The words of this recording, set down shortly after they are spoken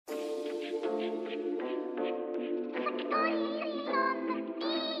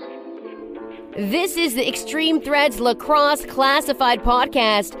This is the Extreme Threads Lacrosse Classified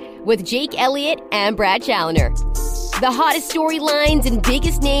podcast with Jake Elliott and Brad Challoner. The hottest storylines and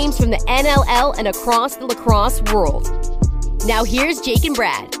biggest names from the NLL and across the lacrosse world. Now here's Jake and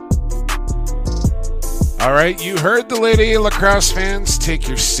Brad. All right, you heard the lady, lacrosse fans. Take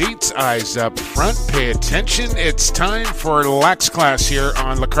your seats, eyes up front, pay attention. It's time for Lax Class here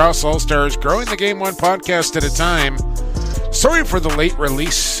on Lacrosse All-Stars, growing the game one podcast at a time. Sorry for the late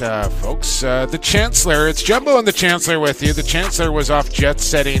release, folks. The Chancellor, it's Jumbo and the Chancellor with you. The Chancellor was off jet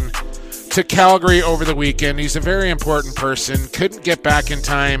setting to Calgary over the weekend. He's a very important person. Couldn't get back in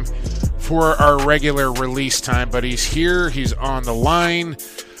time for our regular release time, but he's here. He's on the line.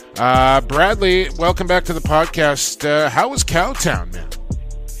 Bradley, welcome back to the podcast. How was Cowtown, man?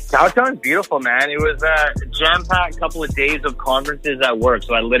 Cowtown's beautiful, man. It was a jam-packed couple of days of conferences at work,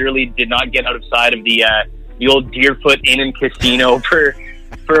 so I literally did not get outside of the old Deerfoot Inn and Casino for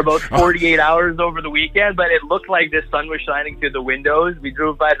about 48 hours over the weekend, but it looked like the sun was shining through the windows. We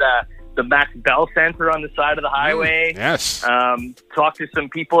drove by the Max Bell Center on the side of the highway. Yes. Talked to some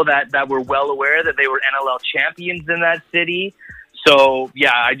people that were well aware that they were NLL champions in that city. So,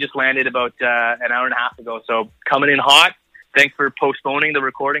 yeah, I just landed about an hour and a half ago. So, coming in hot. Thanks for postponing the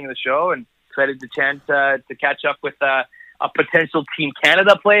recording of the show, and excited to chance to catch up with a potential Team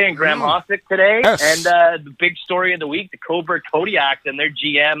Canada play in Graham Hossack today. Yes. And the big story of the week, the Cobourg Kodiaks and their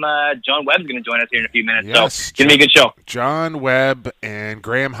GM, John Webb's going to join us here in a few minutes. Yes. So, it's going to be a good show. John Webb and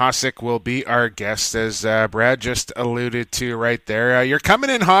Graham Hossack will be our guests, as Brad just alluded to right there. You're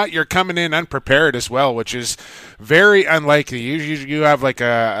coming in hot. You're coming in unprepared as well, which is very unlikely. Usually you have like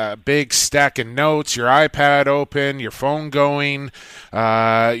a big stack of notes, your iPad open, your phone going.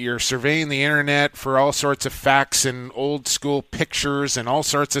 You're surveying the internet for all sorts of facts and old school pictures and all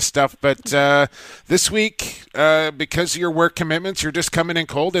sorts of stuff. But this week, because of your work commitments, you're just coming in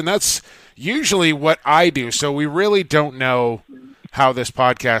cold, and that's usually what I do. So we really don't know how this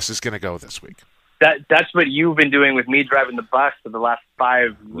podcast is going to go this week. That's what you've been doing with me driving the bus for the last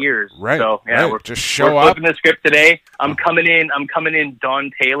 5 years. Right. So yeah, right. we're just show we're up. flipping the script today. I'm coming in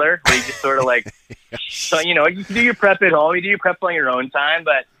Don Taylor, where you just sort of like, so, you know, you can do your prep at home, you do your prep on your own time,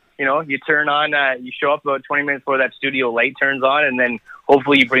 but you know, you turn on, you show up about 20 minutes before that studio light turns on, and then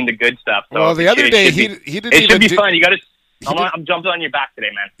hopefully you bring the good stuff. So well, the other day he didn't even. It should be fun. You got to. I'm jumping on your back today,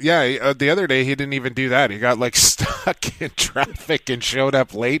 man. Yeah, the other day he didn't even do that. He got like stuck in traffic and showed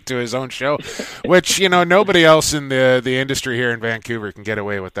up late to his own show, which, you know, nobody else in the industry here in Vancouver can get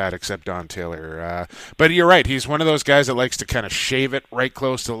away with that except Don Taylor. But you're right. He's one of those guys that likes to kind of shave it right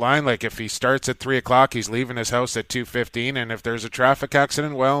close to the line. Like if he starts at 3:00, he's leaving his house at 2:15, and if there's a traffic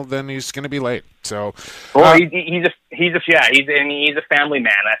accident, well, then he's going to be late. So, well, he's a family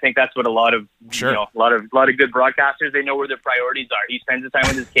man. I think that's what a lot of sure. You know, a lot of good broadcasters, they know where their priorities are. He spends his time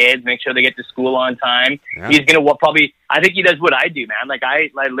with his kids, make sure they get to school on time. Yeah. He's gonna I think he does what I do, man. Like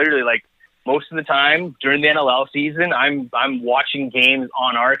I literally, like, most of the time during the NLL season, I'm watching games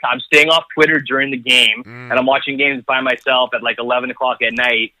on I'm staying off Twitter during the game, and I'm watching games by myself at like 11:00 at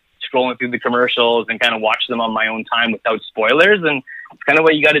night, scrolling through the commercials and kind of watch them on my own time without spoilers. And it's kind of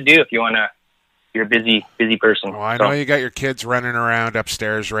what you got to do if you want to. You're a busy person. Well, I know you got your kids running around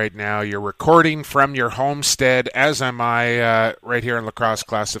upstairs right now. You're recording from your homestead, as am I, right here in Lacrosse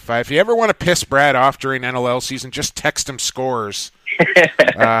Classified. If you ever want to piss Brad off during NLL season, just text him scores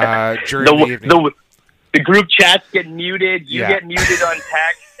during the evening. The group chats get muted. You get muted on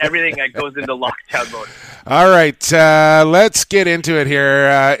text. Everything that goes into lockdown mode. All right, let's get into it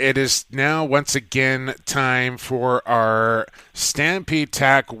here. It is now once again time for our Stampede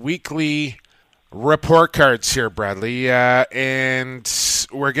Tack weekly report cards here, Bradley, and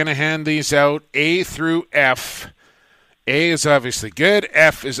we're going to hand these out A through F. A is obviously good.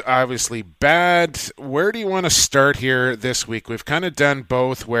 F is obviously bad. Where do you want to start here this week? We've kind of done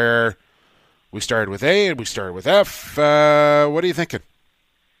both, where we started with A and we started with F. What are you thinking?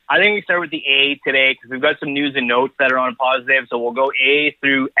 I think we start with the A today because we've got some news and notes that are on positive. So we'll go A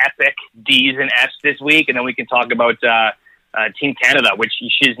through epic, D's and F's this week, and then we can talk about Team Canada, which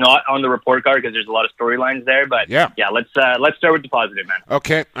she's not on the report card because there's a lot of storylines there. But yeah, let's start with the positive, man.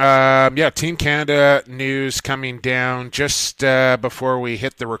 Okay. Team Canada news coming down just before we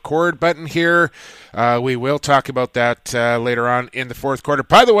hit the record button here. We will talk about that later on in the fourth quarter.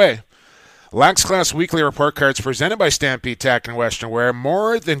 By the way, Lax Class weekly report cards presented by Stampede Tack and Western Wear,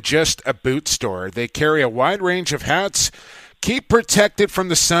 more than just a boot store. They carry a wide range of hats. Keep protected from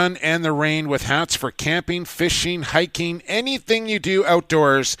the sun and the rain with hats for camping, fishing, hiking, anything you do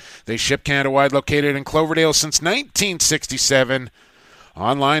outdoors. They ship Canada-wide, located in Cloverdale since 1967.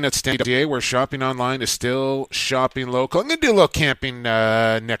 Online at Stampede, where shopping online is still shopping local. I'm going to do a little camping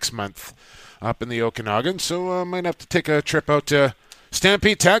next month. up in the Okanagan. So I might have to take a trip out to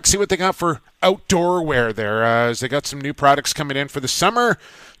Stampede Tech, see what they got for outdoor wear there, as they got some new products coming in for the summer.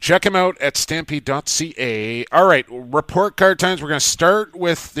 Check them out at stampede.ca. All right, report card times. We're going to start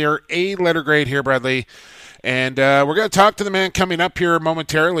with their A letter grade here, Bradley. And we're going to talk to the man coming up here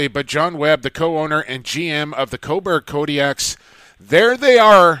momentarily, but John Webb, the co-owner and GM of the Cobourg Kodiaks, there they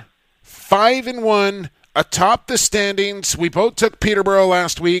are, 5-1, atop the standings. We both took Peterborough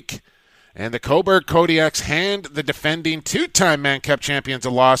last week, and the Cobourg Kodiaks hand the defending two-time Mann Cup champions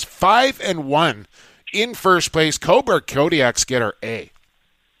a loss, 5-1 in first place. Cobourg Kodiaks get our A.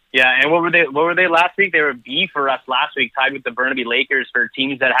 Yeah, and what were they last week? They were B for us last week, tied with the Burnaby Lakers for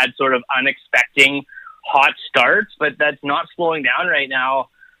teams that had sort of unexpected hot starts, but that's not slowing down right now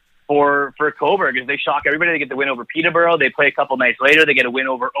for Cobourg, as they shock everybody. They get the win over Peterborough. They play a couple nights later. They get a win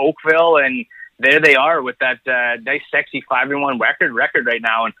over Oakville, and there they are with that nice, sexy 5-1 record right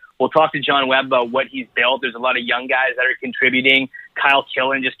now. And we'll talk to John Webb about what he's built. There's a lot of young guys that are contributing. Kyle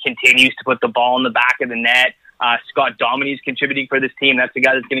Killen just continues to put the ball in the back of the net. Scott Dominy's contributing for this team. That's the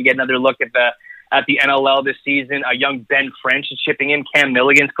guy that's going to get another look at the NLL this season. A young Ben French is chipping in. Cam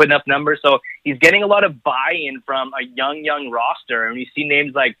Milligan's putting up numbers. So he's getting a lot of buy-in from a young roster. And you see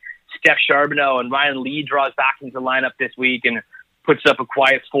names like Steph Charbonneau and Ryan Lee draws back into the lineup this week and puts up a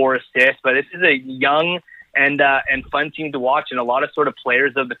quiet 4 assists. But this is a young and fun team to watch, and a lot of sort of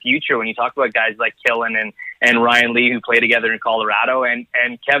players of the future when you talk about guys like Killen and Ryan Lee, who play together in Colorado, and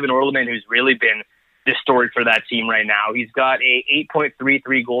Kevin Orleman, who's really been the story for that team right now. He's got a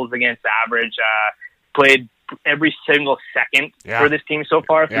 8.33 goals against average, played every single second for this team so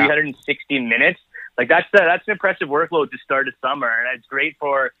far, 360 minutes. Like that's an impressive workload to start a summer, and it's great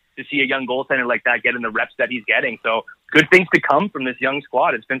to see a young goaltender like that getting the reps that he's getting. So good things to come from this young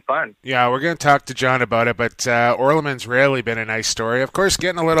squad. It's been fun. Yeah, we're going to talk to John about it, but Orleman's really been a nice story. Of course,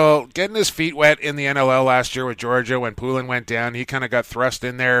 getting his feet wet in the NLL last year with Georgia when Poulin went down. He kind of got thrust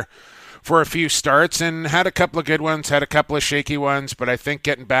in there for a few starts and had a couple of good ones, had a couple of shaky ones, but I think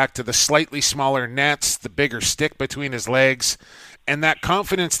getting back to the slightly smaller nets, the bigger stick between his legs, and that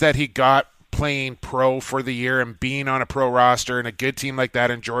confidence that he got playing pro for the year and being on a pro roster and a good team like that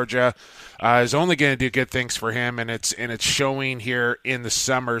in Georgia is only going to do good things for him, and it's showing here in the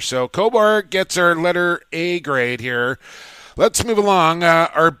summer. So Cobourg gets our letter A grade here. Let's move along.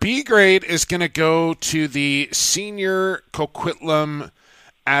 Our B grade is going to go to the senior Coquitlam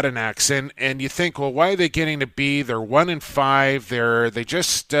Adenauks, and you think, well, why are they getting a B? They're 1-5. They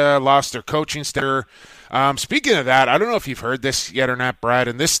just lost their coaching staff. Speaking of that, I don't know if you've heard this yet or not, Brad,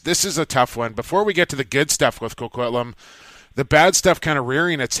 and this is a tough one. Before we get to the good stuff with Coquitlam, the bad stuff kind of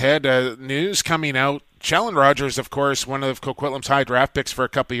rearing its head. News coming out. Challen Rogers, of course, one of Coquitlam's high draft picks for a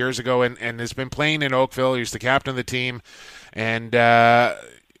couple of years ago, and has been playing in Oakville. He's the captain of the team, and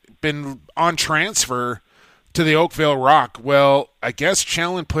been on transfer to the Oakville Rock. Well, I guess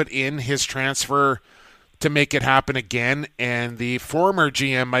Challen put in his transfer to make it happen again, and the former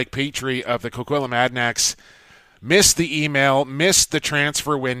GM, Mike Petrie of the Coquitlam Adenauks, missed the email, missed the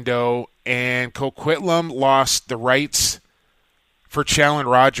transfer window, and Coquitlam lost the rights for Challen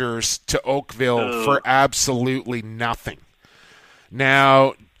Rogers to Oakville for absolutely nothing.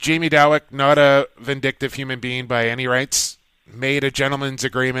 Now, Jamie Dawick, not a vindictive human being by any rights, made a gentleman's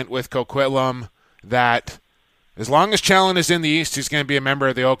agreement with Coquitlam that as long as Challen is in the East, he's going to be a member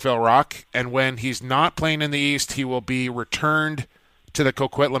of the Oakville Rock, and when he's not playing in the East, he will be returned to the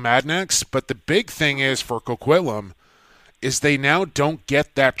Coquitlam Adenauks. But the big thing is for Coquitlam is they now don't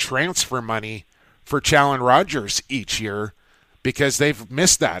get that transfer money for Challen Rogers each year because they've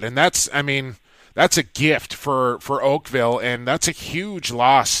missed that. And that's a gift for Oakville, and that's a huge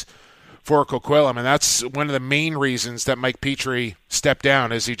loss for Coquitlam. And that's one of the main reasons that Mike Petrie stepped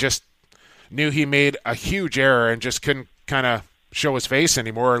down, is he just knew he made a huge error and just couldn't kind of show his face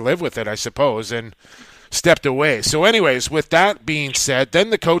anymore or live with it, I suppose, and stepped away. So anyways, with that being said, then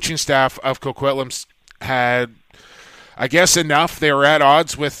the coaching staff of Coquitlam had, I guess, enough. They were at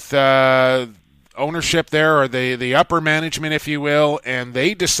odds with ownership there, or the upper management, if you will, and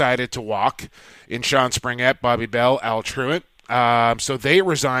they decided to walk in Sean Springett, Bobby Bell, Al Truitt. So they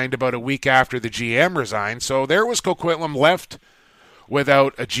resigned about a week after the GM resigned. So there was Coquitlam left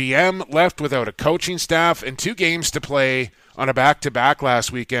without a GM, left without a coaching staff, and 2 games to play on a back-to-back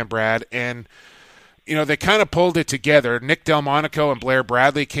last weekend, Brad. And, you know, they kind of pulled it together. Nick Delmonico and Blair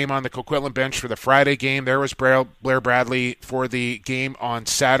Bradley came on the Coquitlam bench for the Friday game. There was Blair Bradley for the game on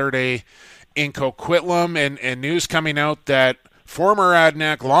Saturday in Coquitlam. And news coming out that former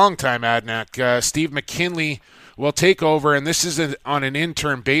Adanac, longtime Adanac, Steve McKinley will take over. And this is on an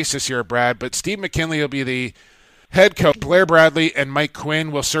interim basis here, Brad. But Steve McKinley will be the Head coach Blair Bradley and Mike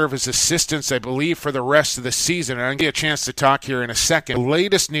Quinn will serve as assistants, I believe, for the rest of the season. And I'll get a chance to talk here in a second. The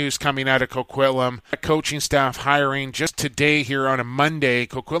latest news coming out of Coquitlam, coaching staff hiring just today here on a Monday.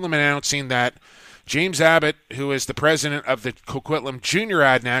 Coquitlam announcing that James Abbott, who is the president of the Coquitlam Junior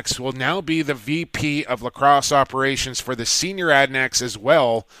Adnex, will now be the VP of lacrosse operations for the Senior Adnex as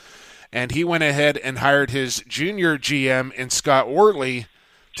well. And he went ahead and hired his junior GM in Scott Wortley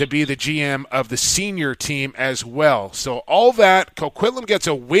to be the GM of the senior team as well. So all that, Coquitlam gets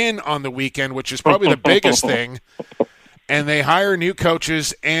a win on the weekend, which is probably the biggest thing. And they hire new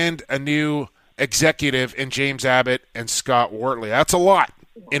coaches and a new executive in James Abbott and Scott Wortley. That's a lot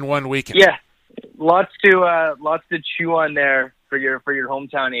in one weekend. Yeah, lots to chew on there for your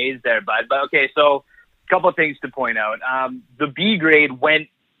hometown A's there, bud. But okay, so a couple of things to point out. The B grade went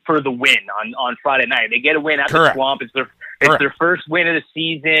for the win on Friday night. They get a win at the Swamp. It's their first win of the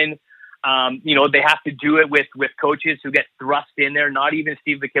season. They have to do it with coaches who get thrust in there. Not even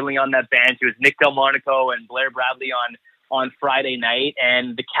Steve McKinley on that bench. It was Nick Delmonico and Blair Bradley on Friday night.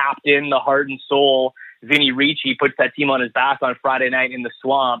 And the captain, the heart and soul, Vinny Ricci, puts that team on his back on Friday night in the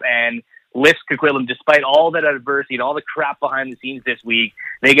Swamp and lifts Coquitlam despite all that adversity and all the crap behind the scenes this week.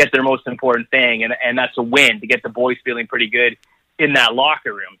 They get their most important thing, and that's a win to get the boys feeling pretty good in that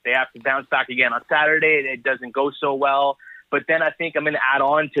locker room. They have to bounce back again on Saturday. It doesn't go so well. But then I think I'm going to add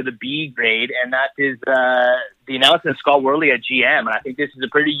on to the B grade, and that is the announcement of Scott Wortley at GM. And I think this is a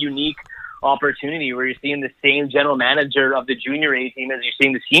pretty unique opportunity where you're seeing the same general manager of the junior A team as you're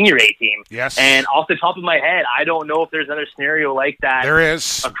seeing the senior A team. Yes. And off the top of my head, I don't know if there's another scenario like that. There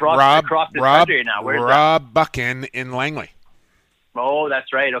is. Across the country now. Where's Rob Buchan in Langley. Oh,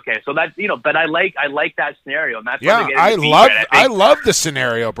 that's right. Okay, so that's but I like that scenario, and that's I love the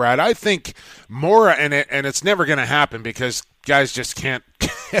scenario, Brad. I think more, and it's never going to happen because guys just can't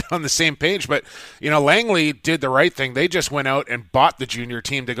get on the same page. But Langley did the right thing. They just went out and bought the junior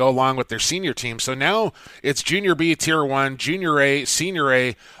team to go along with their senior team. So now it's Junior B, Tier 1, Junior A, Senior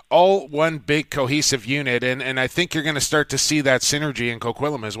A, all one big cohesive unit, and I think you're going to start to see that synergy in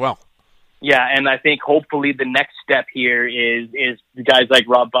Coquitlam as well. Yeah, and I think hopefully the next step here is guys like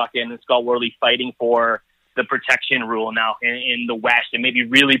Rob Buchan and Scott Wortley fighting for the protection rule now in the West, and maybe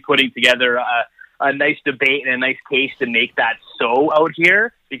really putting together a nice debate and a nice case to make that so out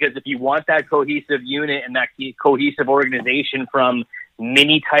here. Because if you want that cohesive unit and that cohesive organization from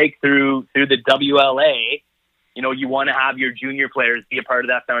mini Tyke through the WLA, you want to have your junior players be a part of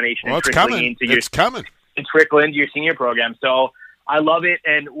that foundation and trickle into your senior program. So I love it,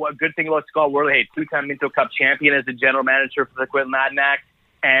 and a good thing about Scott Wortley, two-time Minto Cup champion as the general manager for the Coquitlam Adnex,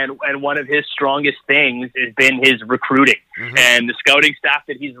 and one of his strongest things has been his recruiting and the scouting staff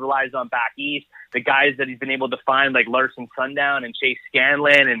that he's relies on back east, the guys that he's been able to find like Larson Sundown and Chase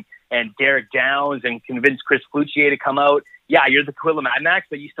Scanlon and Derek Downs, and convince Chris Fluccier to come out. Yeah, you're the Coquitlam Adnex,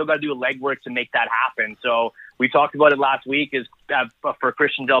 but you still got to do a legwork to make that happen. So we talked about it last week for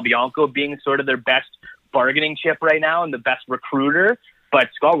Christian Del Bianco being sort of their best bargaining chip right now and the best recruiter, but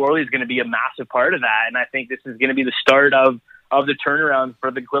Scott Wortley is going to be a massive part of that, and I think this is going to be the start of the turnaround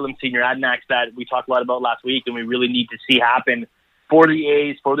for the Coquitlam Senior Adnex that we talked a lot about last week, and we really need to see happen for the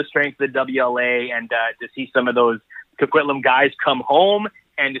A's, for the strength of the WLA, and to see some of those Coquitlam guys come home,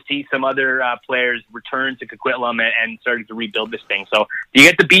 and to see some other players return to Coquitlam and starting to rebuild this thing. So you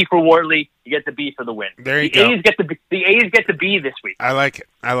get the B for Wortley, you get the B for the win. There you go. The A's get the B this week. I like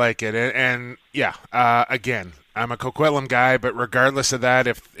it. And yeah, again, I'm a Coquitlam guy, but regardless of that,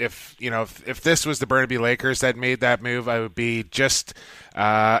 if this was the Burnaby Lakers that made that move, I would be just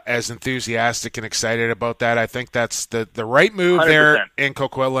as enthusiastic and excited about that. I think that's the right move 100%. There in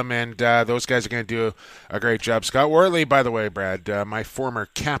Coquitlam, and those guys are going to do a great job. Scott Wortley, by the way, Brad, my former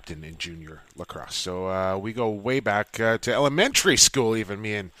captain in junior lacrosse. So we go way back to elementary school, even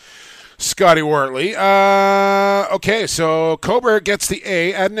me and Scotty Wortley. Okay, so Cobourg gets the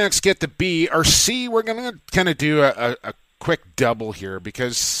A, Adnex get the B. Our C, we're going to kind of do a quick double here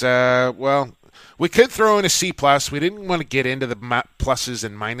because, we could throw in a C+. We didn't want to get into the pluses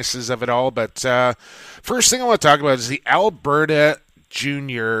and minuses of it all, but first thing I want to talk about is the Alberta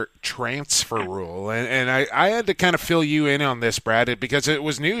Junior transfer rule. And I had to kind of fill you in on this, Brad, because it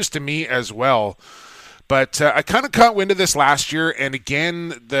was news to me as well. But I kind of caught wind of this last year, and again,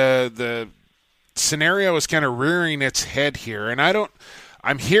 the scenario is kind of rearing its head here. And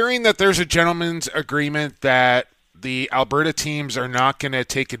I'm hearing that there's a gentleman's agreement that the Alberta teams are not going to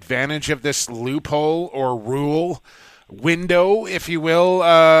take advantage of this loophole or rule window, if you will,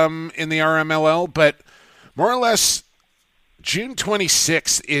 in the RMLL. But more or less, June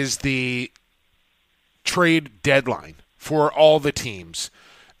 26th is the trade deadline for all the teams.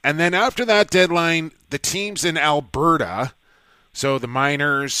 And then after that deadline, the teams in Alberta, so the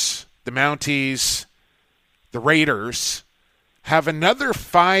Miners, the Mounties, the Raiders, have another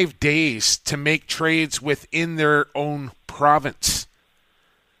 5 days to make trades within their own province.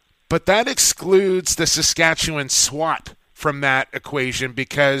 But that excludes the Saskatchewan SWAT from that equation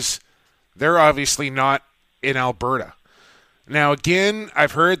because they're obviously not in Alberta. Now, again,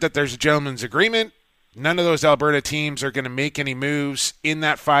 I've heard that there's a gentleman's agreement. None of those Alberta teams are going to make any moves in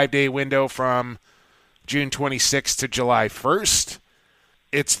that 5-day window from June 26th to July 1st.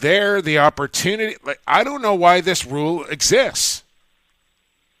 It's there, the opportunity. I don't know why this rule exists.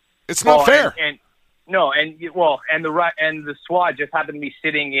 It's not fair. And the SWAT just happened to be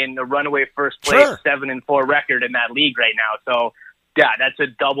sitting in the runaway first place, Sure. 7-4 record in that league right now. So, yeah, that's a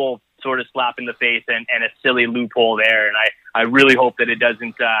double sort of slap in the face and a silly loophole there. And I really hope that it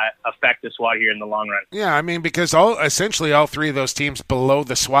doesn't affect the SWAT here in the long run. Yeah, I mean, because essentially all three of those teams below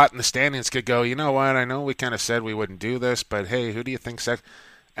the SWAT in the standings could go, you know what, I know we kind of said we wouldn't do this, but hey, who do you think's that?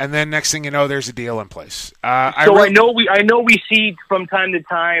 And then next thing you know, there's a deal in place. I know we see from time to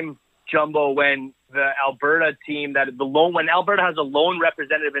time, Jumbo, when the Alberta team when Alberta has a lone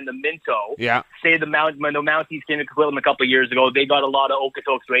representative in the Minto. Yeah. Say when the Mounties came to Coquitlam a couple of years ago, they got a lot of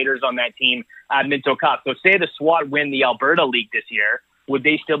Okotoks Raiders on that team at Minto Cup. So say the SWAT win the Alberta League this year, would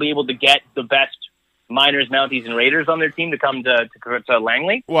they still be able to get the best Miners, Mounties, and Raiders on their team to come to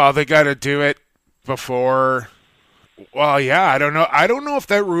Langley? Well, they got to do it before. Well, yeah, I don't know. I don't know if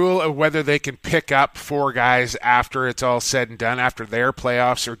that rule of whether they can pick up 4 guys after it's all said and done, after their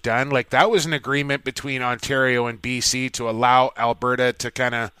playoffs are done. Like, that was an agreement between Ontario and BC to allow Alberta to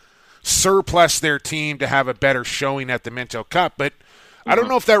kind of surplus their team to have a better showing at the Minto Cup. But I don't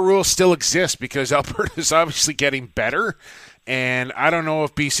know if that rule still exists because Alberta is obviously getting better. And I don't know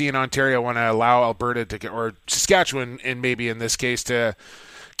if BC and Ontario want to allow Alberta to get, or Saskatchewan, and maybe in this case, to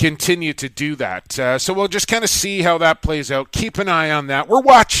continue to do that. So we'll just kind of see how that plays out. Keep an eye on that. We're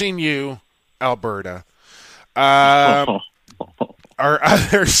watching you, Alberta. Our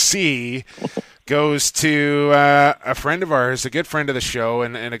other C goes to a friend of ours, a good friend of the show,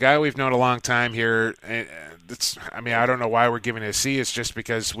 and a guy we've known a long time here. I don't know why we're giving it a C. It's just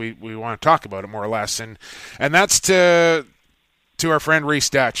because we want to talk about it more or less. And that's to our friend Rhys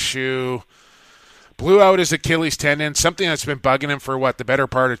Dutch, who blew out his Achilles tendon, something that's been bugging him for the better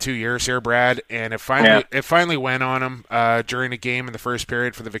part of 2 years here, Brad. And it finally went on him during a game in the first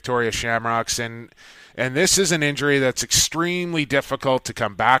period for the Victoria Shamrocks. And this is an injury that's extremely difficult to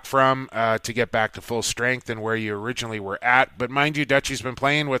come back from, to get back to full strength and where you originally were at. But mind you, Dutchie's been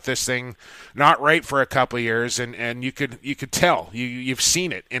playing with this thing not right for a couple of years, and you could tell. You've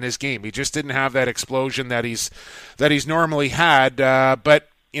seen it in his game. He just didn't have that explosion that he's normally had. But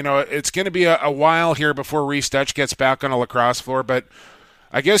you know, it's going to be a while here before Rhys Dutch gets back on a lacrosse floor. But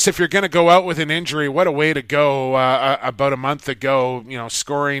I guess if you're going to go out with an injury, what a way to go. About a month ago,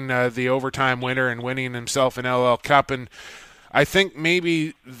 scoring the overtime winner and winning himself an LL Cup. And I think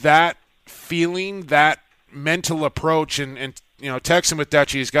maybe that feeling, that mental approach, and texting with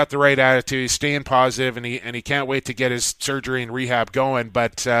Dutch, he's got the right attitude. He's staying positive, and he can't wait to get his surgery and rehab going.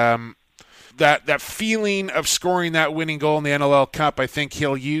 But that feeling of scoring that winning goal in the NLL Cup, I think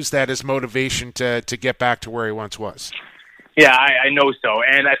he'll use that as motivation to get back to where he once was. Yeah, I know so.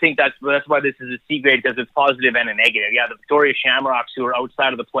 And I think that's why this is a C grade, because it's positive and a negative. Yeah, the Victoria Shamrocks, who are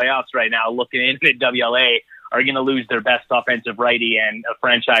outside of the playoffs right now, looking in at WLA, are going to lose their best offensive righty and a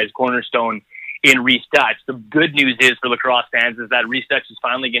franchise cornerstone in Rhys Dutch. The good news is for lacrosse fans is that Rhys Dutch is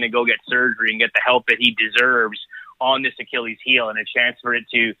finally going to go get surgery and get the help that he deserves on this Achilles heel, and a chance for it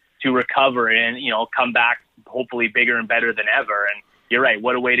to recover and, come back hopefully bigger and better than ever. And you're right,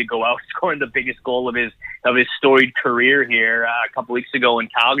 what a way to go out scoring the biggest goal of his storied career here a couple weeks ago in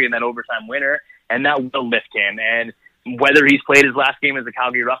Calgary in that overtime winner, and that will lift him. And whether he's played his last game as a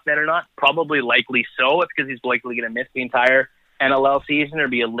Calgary Roughnet or not, probably likely so. It's because he's likely going to miss the entire NLL season or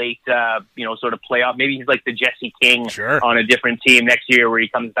be a late, sort of playoff. Maybe he's like the Jesse King on a different team next year where he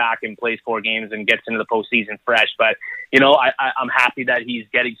comes back and plays 4 games and gets into the postseason fresh. But, I'm happy that he's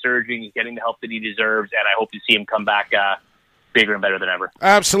getting surgery and he's getting the help that he deserves, and I hope to see him come back bigger and better than ever.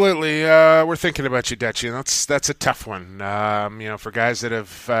 Absolutely. We're thinking about you, Dutchie. That's a tough one. For guys that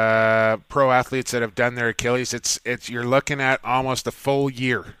have pro athletes that have done their Achilles, it's you're looking at almost a full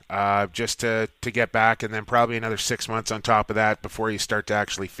year just to get back, and then probably another 6 months on top of that before you start to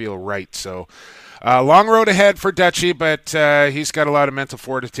actually feel right. So long road ahead for Dutchie, but he's got a lot of mental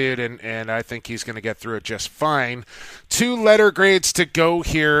fortitude, and I think he's going to get through it just fine. 2 letter grades to go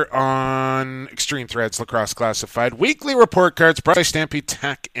here on Extreme Threads Lacrosse Classified. Weekly report cards brought by Stampede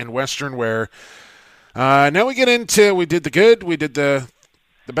Tech and Western Wear. Now we get into, we did the good, we did the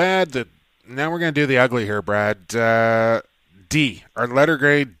bad, the now we're going to do the ugly here, Brad. D, our letter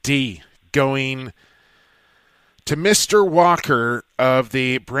grade D, going to Mr. Walker of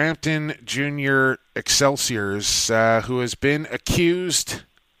the Brampton Junior Excelsiors, who has been accused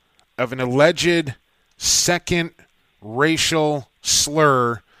of an alleged second racial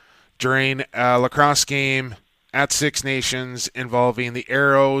slur during a lacrosse game at Six Nations involving the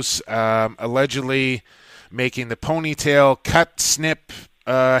Arrows, allegedly making the ponytail cut, snip,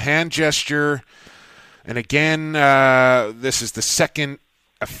 hand gesture. And again, this is the second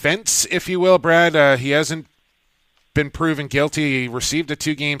offense, if you will, Brad. He hasn't been proven guilty. He received a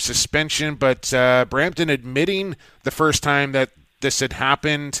 2-game suspension, but Brampton admitting the first time that this had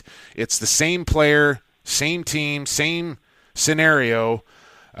happened. It's the same player, same team, same scenario.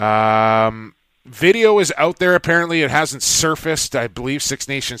 Video is out there. Apparently, it hasn't surfaced. I believe Six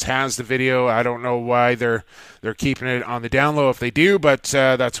Nations has the video. I don't know why they're keeping it on the down low if they do, but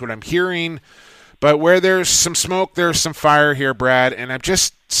that's what I'm hearing. But where there's some smoke, there's some fire here, Brad, and I'm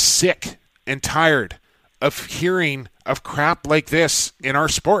just sick and tired of hearing of crap like this in our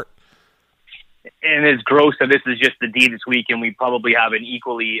sport. And it's gross that this is just the D this week, and we probably have an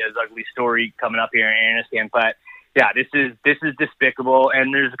equally as ugly story coming up here in Anniston. But yeah, this is despicable.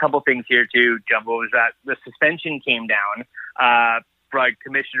 And there's a couple things here too, Jumbo, is that the suspension came down for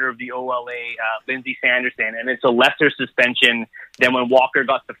commissioner of the OLA, Lindsay Sanderson, and it's a lesser suspension than when Walker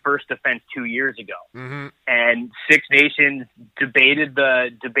got the first offense 2 years ago. Mm-hmm. And Six Nations debated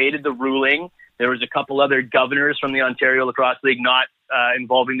the ruling. There was a couple other governors from the Ontario Lacrosse League not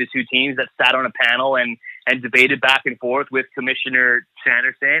involving the two teams that sat on a panel and debated back and forth with Commissioner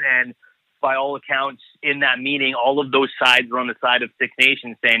Sanderson. And by all accounts, in that meeting, all of those sides were on the side of Six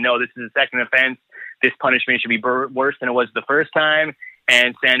Nations saying, no, this is a second offense. This punishment should be worse than it was the first time.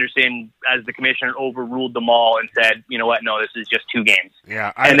 And Sanderson, as the commissioner, overruled them all and said, you know what, no, this is just 2 games.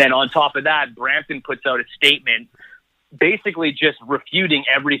 Yeah. And then on top of that, Brampton puts out a statement basically just refuting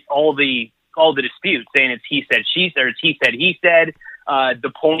all the disputes, saying it's he said, she said, or it's he said, he said.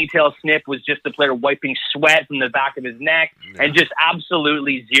 The ponytail snip was just the player wiping sweat from the back of his neck, and just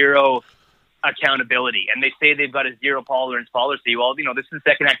absolutely zero accountability. And they say they've got a zero tolerance policy. Well, this is the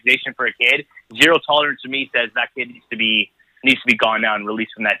second accusation for a kid. Zero tolerance to me says that kid needs to be gone now and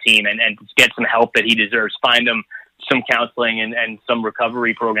released from that team and get some help that he deserves. Find him some counseling and some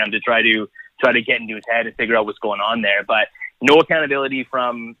recovery program to try to get into his head and figure out what's going on there. But no accountability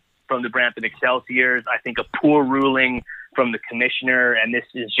from the Brampton Excelsiors. I think a poor ruling from the commissioner, and this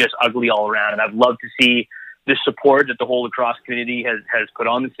is just ugly all around. And I'd love to see the support that the whole lacrosse community has put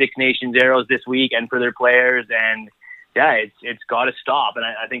on the Six Nations Arrows this week and for their players. And yeah, it's got to stop. And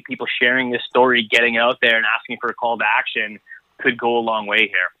I think people sharing this story, getting out there and asking for a call to action could go a long way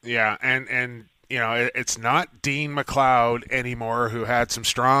here. Yeah. And it's not Dean McLeod anymore, who had some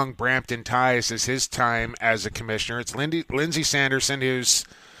strong Brampton ties as his time as a commissioner. It's Lindsay Sanderson, who's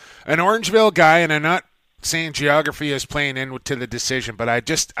an Orangeville guy, and I'm not saying geography is playing into the decision, but I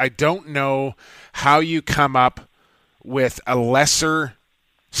don't know how you come up with a lesser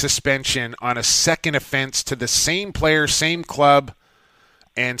suspension on a second offense to the same player, same club,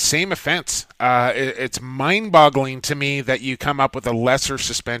 and same offense. It's mind-boggling to me that you come up with a lesser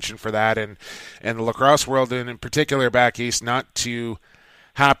suspension for that, and the lacrosse world, and in particular back east, not too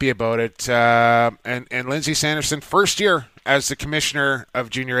happy about it. And Lindsay Sanderson, first year as the commissioner of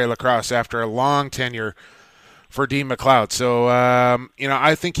Junior A lacrosse after a long tenure for Dean McLeod. So,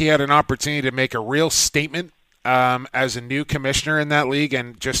 I think he had an opportunity to make a real statement as a new commissioner in that league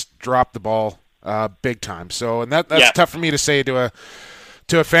and just drop the ball big time. So, and that's tough for me to say to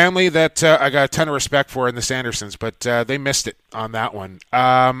a family that I got a ton of respect for in the Sandersons, but they missed it on that one.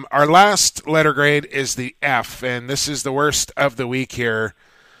 Our last letter grade is the F, and this is the worst of the week here.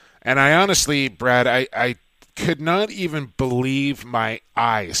 And I honestly, Brad, I could not even believe my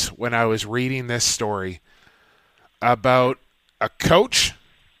eyes when I was reading this story about a coach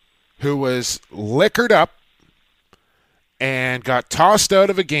who was liquored up and got tossed out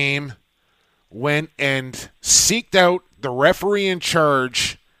of a game, went and seeked out the referee in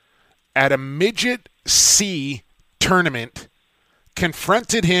charge at a midget C tournament,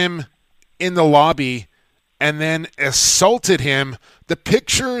 confronted him in the lobby, and then assaulted him. The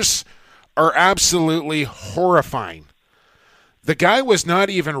pictures are absolutely horrifying. The guy was not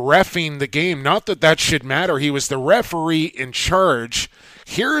even reffing the game. Not that that should matter. He was the referee in charge.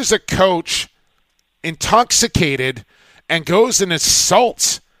 Here is a coach intoxicated and goes and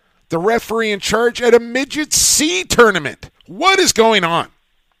assaults the referee in charge at a midget C tournament. What is going on?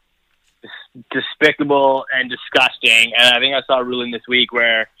 Despicable and disgusting. And I think I saw a ruling this week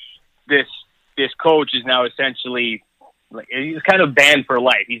where this coach is now essentially like, he's kind of banned for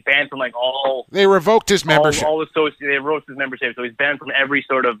life. He's banned from like all. They revoked his membership. They revoked his membership, so he's banned from every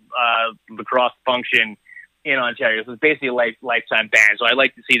sort of lacrosse function in Ontario. So it's basically a lifetime ban. So I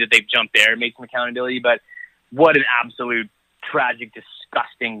like to see that they've jumped there, made some accountability. But what an absolute tragic,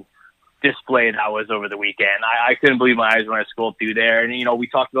 disgusting display that was over the weekend. I couldn't believe my eyes when I scrolled through there. And, you know, we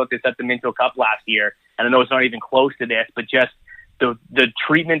talked about this at the Minto Cup last year, and I know it's not even close to this, but just the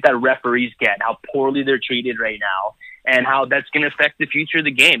treatment that referees get, how poorly they're treated right now, and how that's going to affect the future of the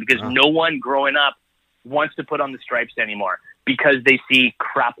game, because no one growing up wants to put on the stripes anymore because they see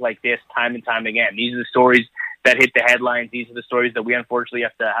crap like this time and time again. These are the stories that hit the headlines. These are the stories that we unfortunately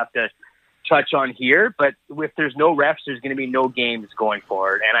have to touch on here. But if there's no refs, there's going to be no games going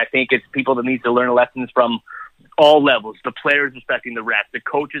forward. And I think it's people that need to learn lessons from all levels. The players respecting the refs, the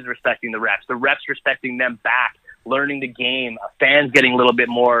coaches respecting the refs respecting them back, learning the game, fans getting a little bit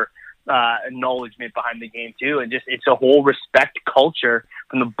more acknowledgement behind the game too. And just, it's a whole respect culture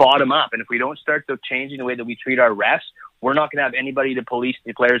from the bottom up. And if we don't start to changing the way that we treat our refs, we're not going to have anybody to police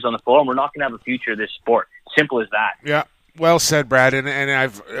the players on the floor, and we're not going to have a future of this sport. Simple as that. Yeah. Well said, Brad, and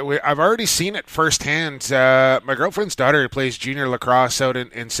I've already seen it firsthand. My girlfriend's daughter plays junior lacrosse out in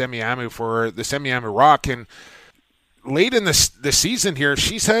Semiahmoo for the Semiahmoo Rock, and late in the season here,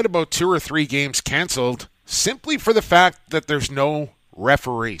 she's had about 2 or 3 games canceled simply for the fact that there's no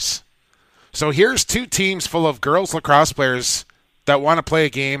referees. So here's 2 teams full of girls lacrosse players that want to play a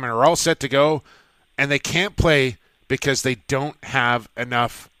game and are all set to go, and they can't play because they don't have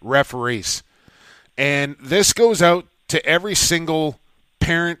enough referees. And this goes out to every single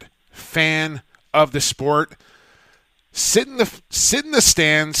parent, fan of the sport. Sit in the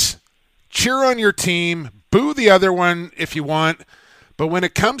stands, cheer on your team, boo the other one if you want. But when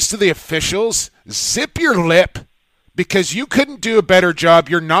it comes to the officials, zip your lip, because you couldn't do a better job.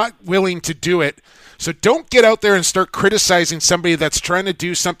 You're not willing to do it. So don't get out there and start criticizing somebody that's trying to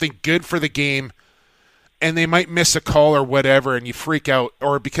do something good for the game, and they might miss a call or whatever, and you freak out,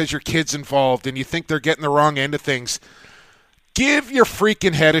 or because your kid's involved and you think they're getting the wrong end of things. Give your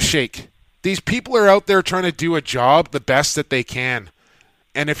freaking head a shake. These people are out there trying to do a job the best that they can.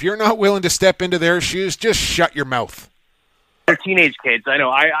 And if you're not willing to step into their shoes, just shut your mouth. They're teenage kids. I know.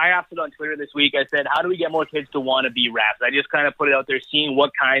 I asked it on Twitter this week. I said, how do we get more kids to want to be refs? I just kind of put it out there, seeing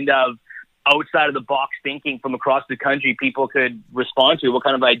what kind of outside of the box thinking from across the country people could respond to, what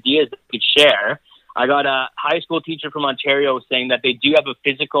kind of ideas they could share. I got a high school teacher from Ontario saying that they do have a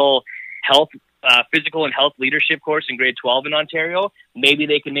physical and health leadership course in grade 12 in Ontario. Maybe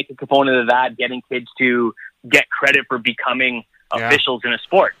they can make a component of that, getting kids to get credit for becoming officials in a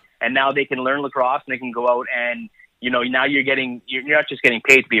sport. And now they can learn lacrosse, and they can go out and, you know, now you're not just getting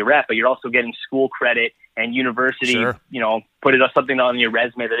paid to be a ref, but you're also getting school credit and university, you know, put it something on your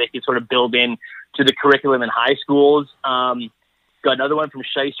resume that they can sort of build in to the curriculum in high schools. Got another one from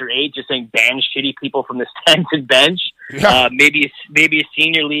Shyster 8 just saying ban shitty people from the stands and bench. Yeah. Maybe a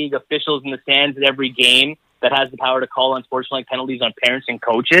senior league officials in the stands at every game that has the power to call unsportsmanlike penalties on parents and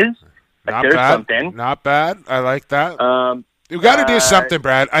coaches. There's something. Not bad. I like that. We've got to do something,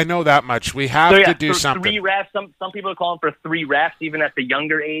 Brad. I know that much. We have to do something. 3 refs. Some people are calling for 3 refs, even at the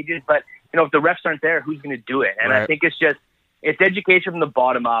younger ages. But, you know, if the refs aren't there, who's going to do it? And I think it's education from the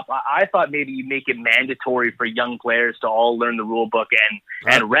bottom up. I thought maybe you make it mandatory for young players to all learn the rule book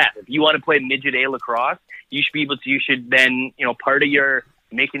and ref. If you want to play midget A lacrosse, you should then, you know, part of your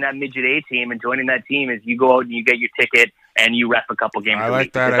making that midget A team and joining that team is you go out and you get your ticket and you ref a couple games a week. I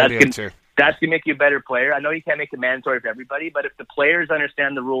like that idea too. That's going to make you a better player. I know you can't make it mandatory for everybody, but if the players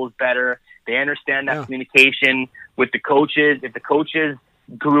understand the rules better, they understand that communication with the coaches. If the coaches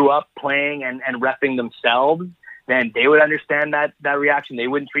grew up playing and reffing themselves, then they would understand that reaction. They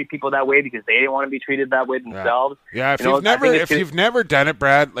wouldn't treat people that way because they didn't want to be treated that way themselves. Yeah, if you've never done it,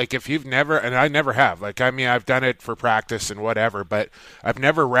 Brad, like if you've never, and I never have, like, I mean, I've done it for practice and whatever, but I've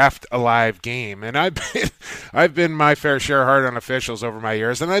never reffed a live game. And I've been my fair share hard on officials over my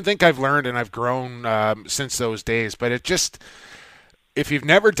years, and I think I've learned and I've grown since those days. But it just, if you've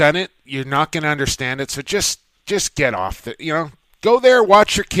never done it, you're not going to understand it. So just get off the, you know, go there,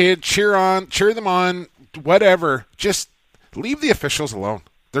 watch your kid, cheer them on, whatever. Just leave the officials alone.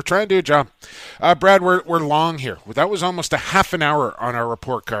 They're trying to do a job. Brad, we're long here. That was almost a half an hour on our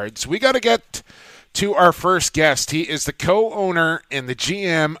report cards. We got to get to our first guest. He is the co-owner and the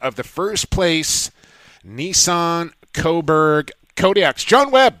GM of the First Place Nissan Coburg Kodiaks. John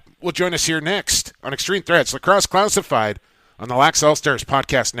Webb will join us here next on Extreme Threads, Lacrosse Classified on the Lax All-Stars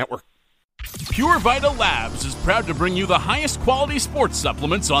Podcast Network. Pure Vita Labs is proud to bring you the highest quality sports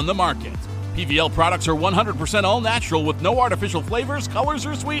supplements on the market. PVL products are 100% all natural with no artificial flavors, colors,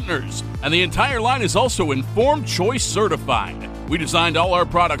 or sweeteners. And the entire line is also Informed Choice certified. We designed all our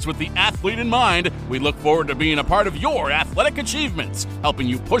products with the athlete in mind. We look forward to being a part of your athletic achievements, helping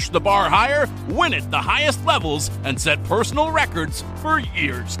you push the bar higher, win at the highest levels, and set personal records for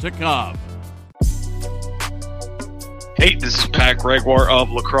years to come. Hey, this is Pat Gregoire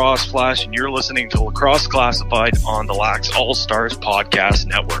of Lacrosse Flash, and you're listening to Lacrosse Classified on the Lax All-Stars Podcast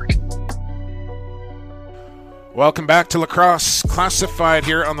Network. Welcome back to Lacrosse Classified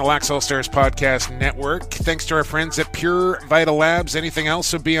here on the Lax All-Stars Podcast Network. Thanks to our friends at Pure Vital Labs. Anything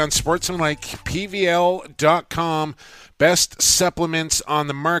else would be on sportsmanlike PVL.com. Best supplements on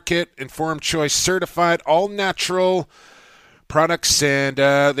the market, Informed Choice certified, all natural products, and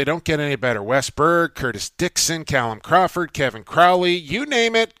they don't get any better. Wes Berg, Curtis Dixon, Callum Crawford, Kevin Crowley, you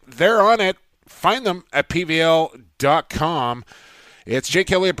name it, they're on it. Find them at PVL.com. It's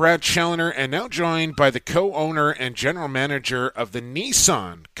Jake Elliott, Brad Challoner, and now joined by the co-owner and general manager of the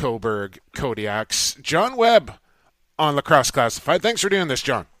Nissan Cobourg Kodiaks, John Webb, on Lacrosse Classified. Thanks for doing this,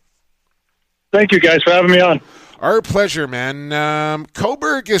 John. Thank you guys for having me on. Our pleasure, man.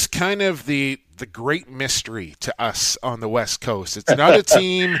 Cobourg is kind of the great mystery to us on the West Coast. It's not a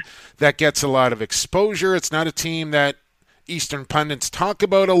team that gets a lot of exposure. It's not a team that Eastern pundits talk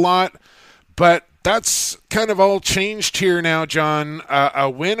about a lot, but that's kind of all changed here now, John. A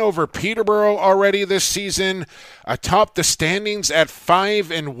win over Peterborough already this season, atop the standings at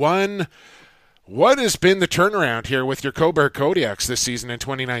 5-1. What has been the turnaround here with your Cobourg Kodiaks this season in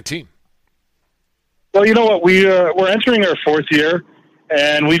 2019? Well, you know what? We're entering our fourth year,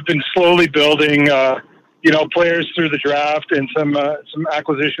 and we've been slowly building, players through the draft and some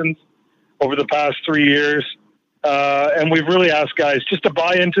acquisitions over the past 3 years. And we've really asked guys just to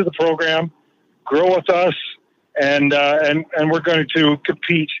buy into the program, grow with us, and we're going to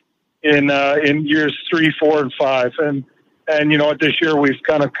compete in years 3, 4, and 5. And you know what? This year we've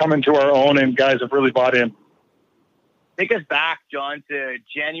kind of come into our own, and guys have really bought in. Take us back, John, to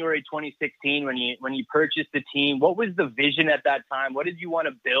January 2016 when you purchased the team. What was the vision at that time? What did you want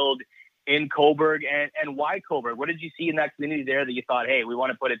to build in Cobourg, and why Cobourg? What did you see in that community there that you thought, hey, we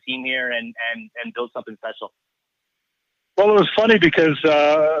want to put a team here and build something special? Well, it was funny because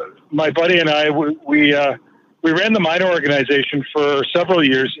my buddy and I, we ran the minor organization for several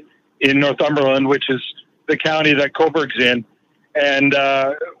years in Northumberland, which is the county that Cobourg's in. And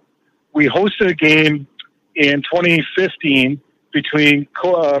we hosted a game in 2015 between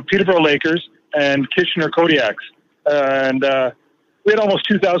Peterborough Lakers and Kitchener Kodiaks. And we had almost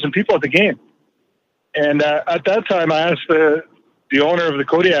 2,000 people at the game. And at that time, I asked the owner of the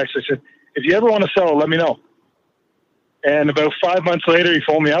Kodiaks, I said, if you ever want to sell, let me know. And about 5 months later, he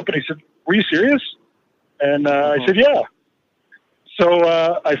phoned me up and he said, were you serious? And I said, yeah. So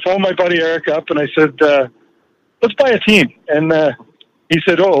I phoned my buddy Eric up and I said, let's buy a team. And he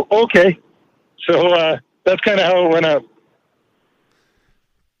said, oh, okay. So that's kind of how it went up.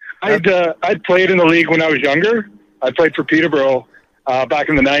 I'd played in the league when I was younger. I played for Peterborough back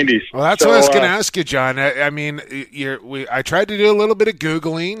in the 90s. Well, that's what I was going to ask you, John. I mean, I tried to do a little bit of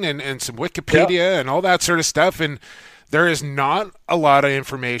Googling and some Wikipedia and all that sort of stuff, and there is not a lot of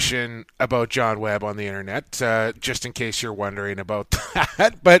information about John Webb on the internet, just in case you're wondering about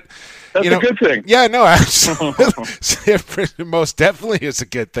that. But that's a good thing. Yeah, no, absolutely. Most definitely is a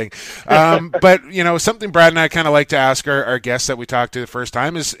good thing. But, something Brad and I kind of like to ask our guests that we talked to the first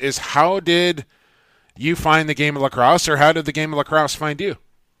time is how did you find the game of lacrosse, or how did the game of lacrosse find you?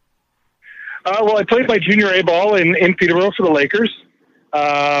 Well, I played my junior A ball in Peterborough for the Lakers.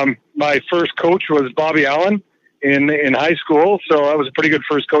 My first coach was Bobby Allen in high school, so that was a pretty good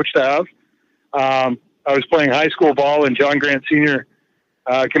first coach to have. I was playing high school ball, and John Grant Sr.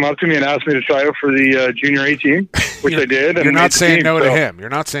 Came up to me and asked me to try out for the junior A team, which I did. You're not saying no to him. You're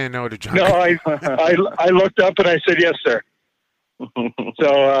not saying no to John. No, I looked up and I said, yes, sir.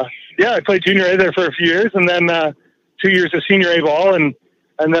 So, I played junior A there for a few years, and then 2 years of senior A ball, and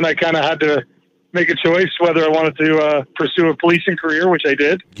then I kind of had to make a choice whether I wanted to pursue a policing career, which I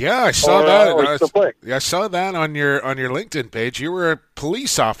did. Yeah, I saw that. Or still play. I saw that on your LinkedIn page. You were a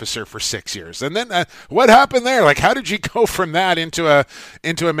police officer for 6 years, and then what happened there? Like, how did you go from that into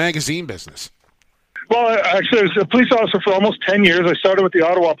a magazine business? Well, actually, I was a police officer for almost 10 years. I started with the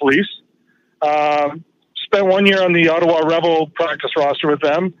Ottawa Police. Spent 1 year on the Ottawa Rebel practice roster with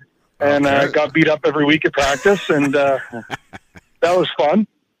them, and got beat up every week at practice, and that was fun.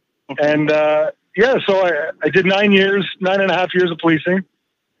 And so I did 9.5 years of policing,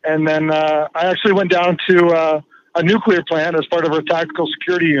 and then I actually went down to a nuclear plant as part of our tactical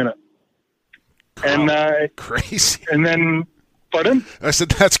security unit. And crazy. And then, pardon? I said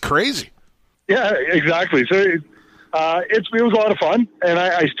that's crazy. Yeah, exactly. So it was a lot of fun, and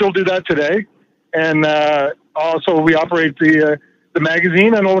I still do that today. And also, we operate the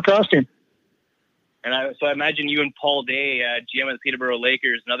magazine and the lacrosse team. And so I imagine you and Paul Day, GM of the Peterborough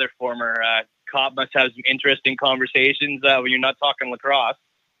Lakers, another former cop, must have some interesting conversations when you're not talking lacrosse.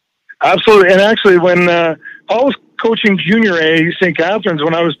 Absolutely. And actually, when Paul was coaching Junior A St. Catharines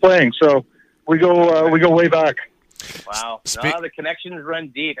when I was playing, so we go way back. Wow. The connections run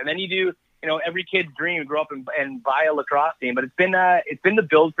deep. And then you do, every kid's dream, grow up and buy a lacrosse team. But it's been the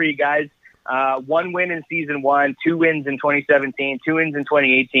build for you guys. 1 win in season 1, 2 wins in 2017, 2 wins in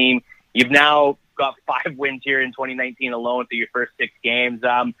 2018. You've now got 5 wins here in 2019 alone through your first 6 games.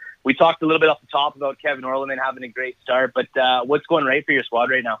 We talked a little bit off the top about Kevin Orleman having a great start, but what's going right for your squad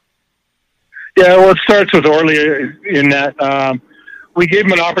right now? Yeah, well, it starts with Orly in that we gave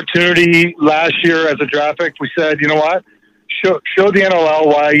him an opportunity last year as a draft pick. We said, you know what, show the NLL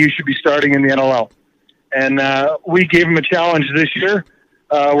why you should be starting in the NLL. And we gave him a challenge this year.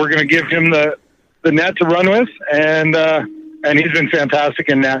 We're going to give him the net to run with, and he's been fantastic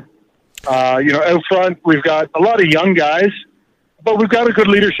in that. Out front, we've got a lot of young guys, but we've got a good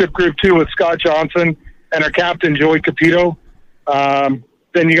leadership group too with Scott Johnson and our captain, Joey Capito.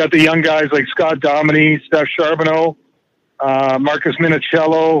 Then you got the young guys like Scott Dominy, Steph Charbonneau, Marcus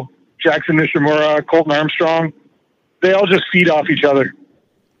Minicello, Jackson Nishimura, Colton Armstrong. They all just feed off each other.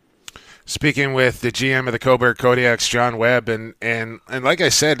 Speaking with the GM of the Cobourg Kodiaks, John Webb, and like I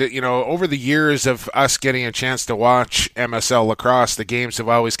said, over the years of us getting a chance to watch MSL lacrosse, the games have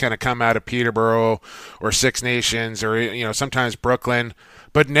always kind of come out of Peterborough or Six Nations or sometimes Brooklyn,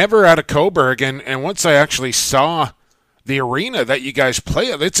 but never out of Cobourg. And once I actually saw the arena that you guys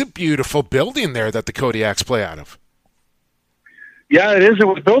play at, it's a beautiful building there that the Kodiaks play out of. Yeah, it is. It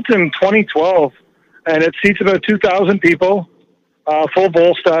was built in 2012, and it seats about 2,000 people. Full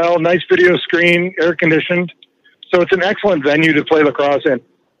bowl style, nice video screen, air conditioned. So it's an excellent venue to play lacrosse in.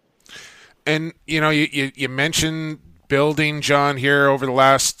 And, you mentioned building, John, here over the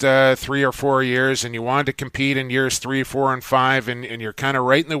last 3 or 4 years, and you wanted to compete in years 3, 4, and 5, and you're kind of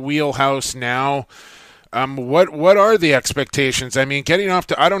right in the wheelhouse now. What are the expectations? I mean, getting off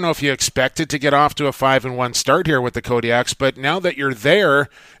to, I don't know if you expected to get off to a 5-1 start here with the Kodiaks, but now that you're there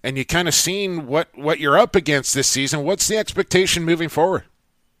and you kind of seen what you're up against this season, what's the expectation moving forward?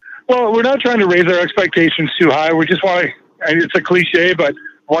 Well, we're not trying to raise our expectations too high. We just want to, and it's a cliche, but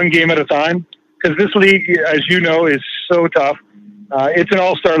one game at a time, because this league, as you know, is so tough. It's an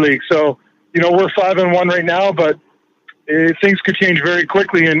all-star league. So, we're 5-1 right now, but things could change very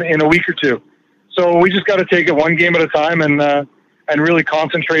quickly in a week or two. So we just got to take it one game at a time and really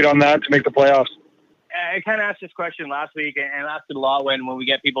concentrate on that to make the playoffs. I kind of asked this question last week, and asked it a lot when we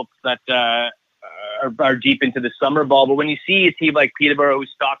get people that are deep into the summer ball. But when you see a team like Peterborough who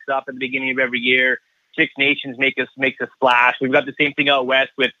stocks up at the beginning of every year, Six Nations makes a splash. We've got the same thing out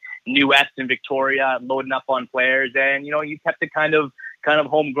west with New West and Victoria loading up on players, and you kept it kind of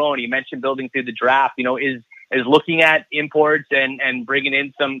homegrown. You mentioned building through the draft. Is looking at imports and bringing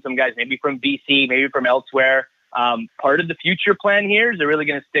in some guys, maybe from BC, maybe from elsewhere, part of the future plan here? Is it really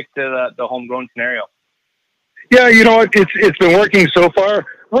going to stick to the homegrown scenario? Yeah, it's been working so far.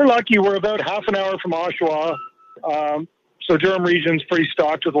 We're lucky. We're about half an hour from Oshawa. So Durham region's pretty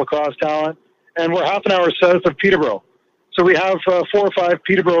stocked with lacrosse talent. And we're half an hour south of Peterborough. So we have 4 or 5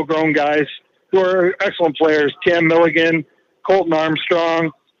 Peterborough-grown guys who are excellent players. Cam Milligan, Colton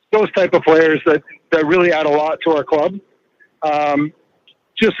Armstrong, those type of players that really add a lot to our club.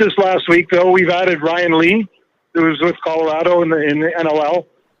 Just this last week, though, we've added Ryan Lee, who was with Colorado in the NLL.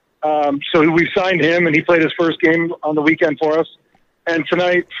 So we signed him, and he played his first game on the weekend for us. And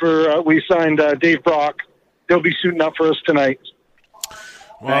tonight, we signed Dave Brock. He'll be suiting up for us tonight.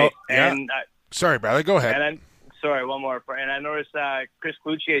 Well, right. yeah. And sorry, Bradley, go ahead. And sorry, one more. And I noticed Chris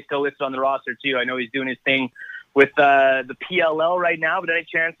Cloutier is still listed on the roster, too. I know he's doing his thing with the PLL right now, but any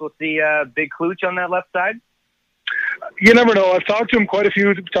chance we'll see Big Klooch on that left side? You never know. I've talked to him quite a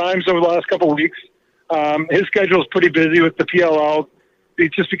few times over the last couple of weeks. His schedule is pretty busy with the PLL,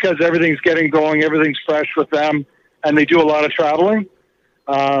 just because everything's getting going, everything's fresh with them, and they do a lot of traveling.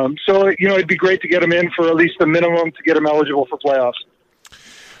 So, it'd be great to get him in for at least the minimum to get him eligible for playoffs.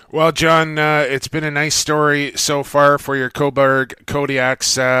 Well, John, it's been a nice story so far for your Cobourg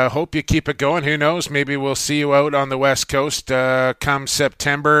Kodiaks. Hope you keep it going. Who knows? Maybe we'll see you out on the West Coast come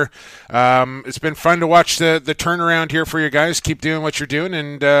September. It's been fun to watch the turnaround here for you guys. Keep doing what you're doing,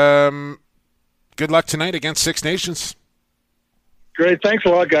 and good luck tonight against Six Nations. Great. Thanks a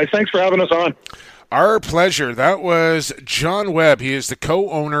lot, guys. Thanks for having us on. Our pleasure. That was John Webb. He is the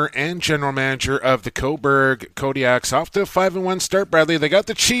co-owner and general manager of the Cobourg Kodiaks. Off to a 5-1 start, Bradley. They got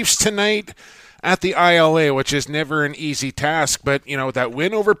the Chiefs tonight at the ILA, which is never an easy task. But, that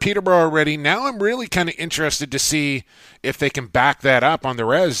win over Peterborough already, now I'm really kind of interested to see if they can back that up on the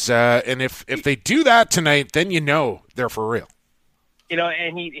res. And if they do that tonight, then they're for real.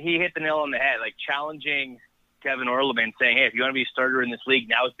 And he hit the nail on the head, like challenging Kevin Orleman, saying, hey, if you want to be a starter in this league,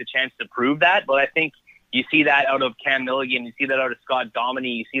 now is the chance to prove that. But I think you see that out of Cam Milligan. You see that out of Scott Dominey.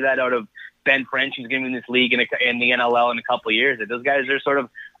 You see that out of Ben French, who's going to be in this league in the NLL in a couple of years. That those guys are sort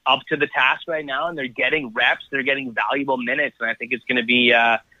of up to the task right now, and they're getting reps. They're getting valuable minutes, and I think it's going to be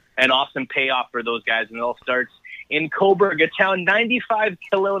an awesome payoff for those guys. And it all starts in Cobourg, a town 95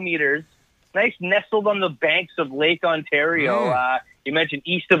 kilometers, nice nestled on the banks of Lake Ontario. You mentioned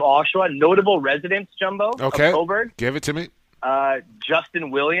east of Oshawa, notable residents, Jumbo, okay. of Cobourg. Give it to me.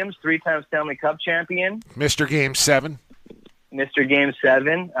 Justin Williams, 3-time Stanley Cup champion. Mr. Game 7. Mr. Game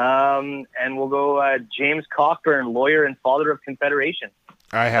 7. And we'll go James Cockburn, lawyer and father of Confederation.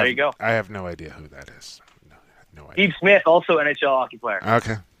 There you go. I have no idea who that is. No idea. Steve Smith, also NHL hockey player.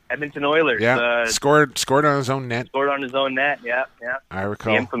 Okay. Edmonton Oilers. Yeah, scored on his own net. Scored on his own net, yeah. I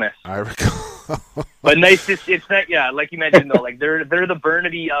recall. The infamous. I recall. But nice, it's not, like you mentioned though, like they're the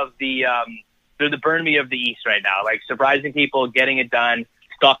Burnaby of the East right now. Like surprising people, getting it done,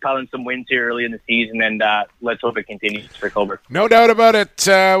 stockpiling some wins here early in the season, and let's hope it continues for Cobourg. No doubt about it.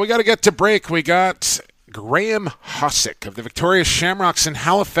 We got to get to break. We got Graham Hossick of the Victoria Shamrocks and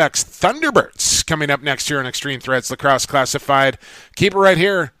Halifax Thunderbirds coming up next year on Extreme Threads Lacrosse Classified. Keep it right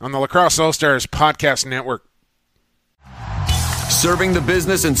here on the Lacrosse All-Stars Podcast Network. Serving the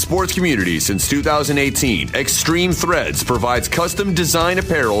business and sports community since 2018, Extreme Threads provides custom design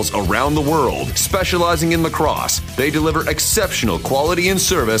apparels around the world. Specializing in lacrosse, they deliver exceptional quality and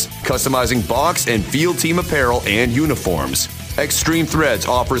service, customizing box and field team apparel and uniforms. Extreme Threads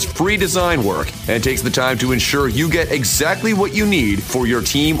offers free design work and takes the time to ensure you get exactly what you need for your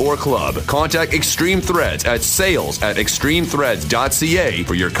team or club. Contact Extreme Threads at sales@extremethreads.ca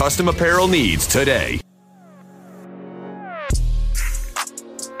for your custom apparel needs today.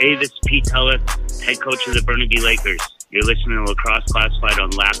 Hey, this is Pete Tulloch, head coach of the Burnaby Lakers. You're listening to Lacrosse Classified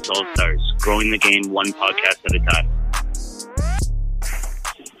on Laps All-Stars, growing the game one podcast at a time.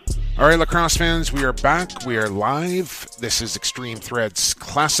 All right, lacrosse fans, we are back. We are live. This is Extreme Threads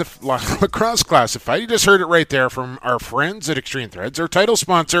Lacrosse Classified. You just heard it right there from our friends at Extreme Threads, our title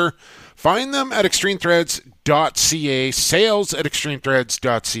sponsor. Find them at extremethreads.ca,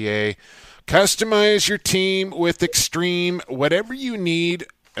 sales@extremethreads.ca. Customize your team with Extreme, whatever you need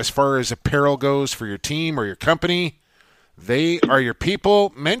as far as apparel goes for your team or your company. They are your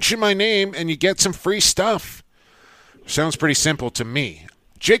people. Mention my name and you get some free stuff. Sounds pretty simple to me.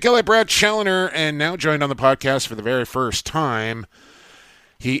 Jake Elliott, Brad Challoner, and now joined on the podcast for the very first time.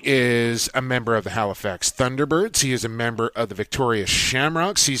 He is a member of the Halifax Thunderbirds. He is a member of the Victoria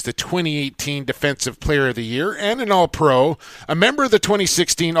Shamrocks. He's the 2018 Defensive Player of the Year and an All-Pro, a member of the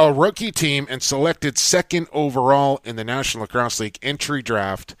 2016 All-Rookie team, and selected second overall in the National Lacrosse League entry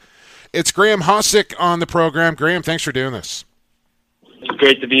draft. It's Graham Hossick on the program. Graham, thanks for doing this. It's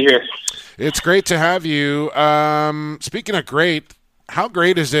great to be here. It's great to have you. Speaking of great, how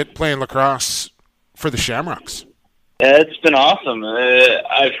great is it playing lacrosse for the Shamrocks? It's been awesome.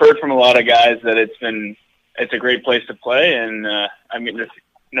 I've heard from a lot of guys that it's a great place to play, and I'm getting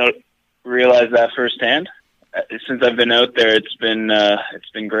to realize that firsthand. Since I've been out there, it's been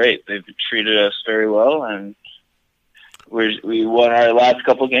great. They've treated us very well, and we won our last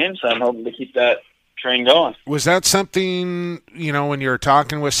couple games. So I'm hoping to keep that train going. Was that something, when you were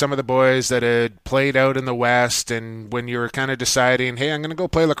talking with some of the boys that had played out in the West, and when you were kind of deciding, hey, I'm going to go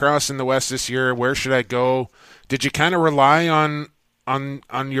play lacrosse in the West this year, where should I go? Did you kind of rely on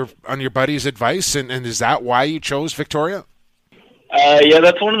your buddy's advice, and is that why you chose Victoria? Yeah,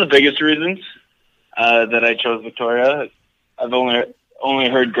 that's one of the biggest reasons that I chose Victoria. I've only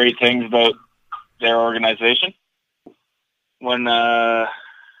heard great things about their organization. When I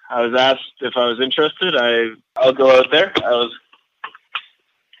was asked if I was interested, I'll go out there. I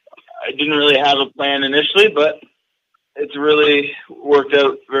didn't really have a plan initially, but it's really worked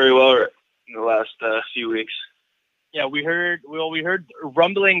out very well in the last few weeks. Yeah, we heard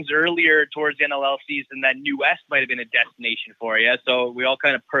rumblings earlier towards the NLL season that New West might have been a destination for you. So we all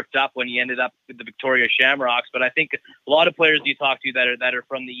kind of perked up when you ended up with the Victoria Shamrocks. But I think a lot of players you talk to that are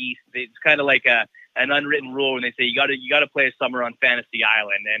from the East, it's kind of like an unwritten rule when they say you got to play a summer on Fantasy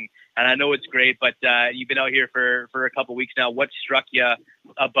Island. And I know it's great, but you've been out here for a couple of weeks now. What struck you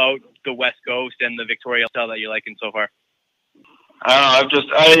about the West Coast and the Victoria style that you're liking so far? I don't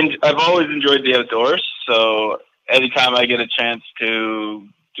know. I've always enjoyed the outdoors. So anytime I get a chance to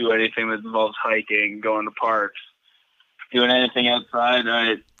do anything that involves hiking, going to parks, doing anything outside,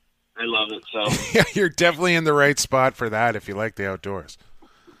 I love it. So yeah, you're definitely in the right spot for that if you like the outdoors.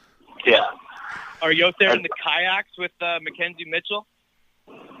 Yeah. Are you out there in the kayaks with Mackenzie Mitchell?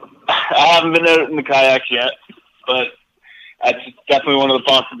 I haven't been out in the kayaks yet, but that's definitely one of the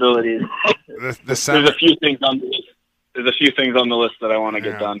possibilities. There's a few things on the list. There's a few things on the list that I want to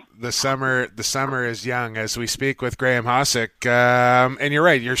get done. The summer is young as we speak with Graham Hossack. And you're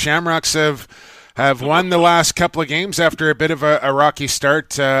right, your Shamrocks have won the last couple of games after a bit of a rocky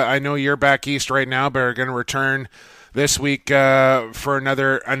start. I know you're back east right now, but are going to return this week for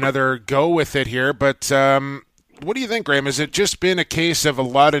another go with it here. But what do you think, Graham? Has it just been a case of a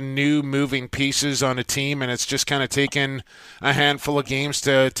lot of new moving pieces on a team, and it's just kind of taken a handful of games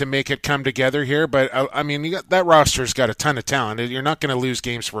to make it come together here? But, I mean, that roster's got a ton of talent. You're not going to lose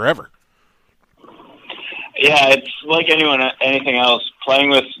games forever. Yeah, it's like anything else.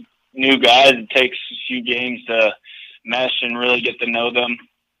 Playing with new guys, it takes a few games to mesh and really get to know them.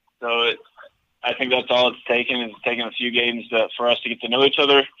 So I think that's all it's taken. It's taken a few games for us to get to know each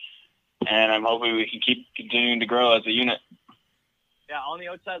other. And I'm hoping we can keep continuing to grow as a unit. Yeah, on the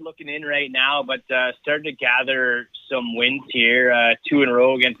outside looking in right now, but starting to gather some wins here. 2 in a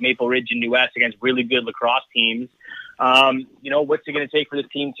row against Maple Ridge and New West against really good lacrosse teams. What's it going to take for this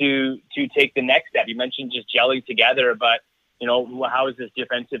team to take the next step? You mentioned just gelling together, but, how is this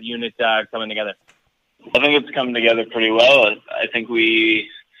defensive unit coming together? I think it's coming together pretty well. I think we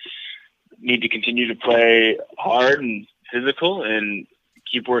need to continue to play hard and physical and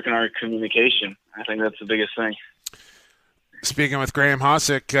keep working our communication. I think that's the biggest thing. Speaking with Graham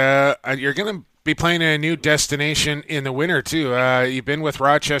Hossack, you're going to be playing in a new destination in the winter, too. You've been with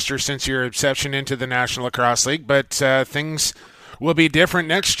Rochester since your inception into the National Lacrosse League, but things will be different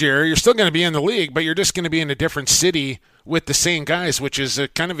next year. You're still going to be in the league, but you're just going to be in a different city with the same guys, which is a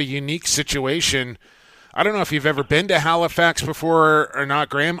kind of a unique situation. I don't know if you've ever been to Halifax before or not,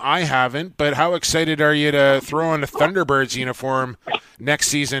 Graham. I haven't, but how excited are you to throw on a Thunderbirds uniform next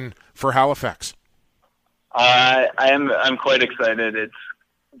season for Halifax? I'm quite excited. It's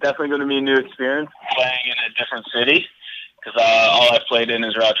definitely going to be a new experience playing in a different city because all I've played in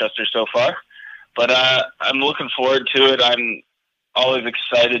is Rochester so far. But I'm looking forward to it. I'm always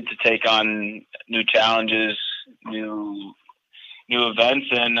excited to take on new challenges, new events,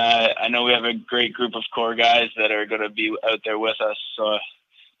 and I know we have a great group of core guys that are going to be out there with us, so I'm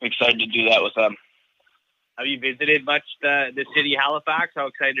excited to do that with them. Have you visited much the city of Halifax? How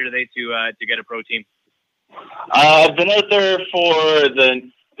excited are they to get a pro team? I've been out there for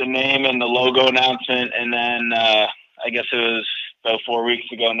the name and the logo announcement, and then I guess it was about 4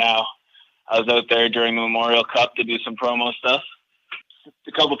 weeks ago now. I was out there during the Memorial Cup to do some promo stuff.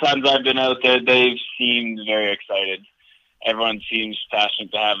 A couple times I've been out there, they've seemed very excited. Everyone seems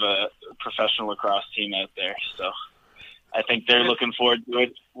passionate to have a professional lacrosse team out there. So I think they're looking forward to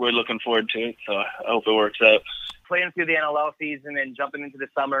it. We're looking forward to it. So I hope it works out. Playing through the NLL season and jumping into the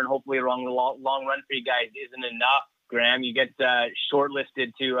summer and hopefully a long run for you guys isn't enough, Graham. You get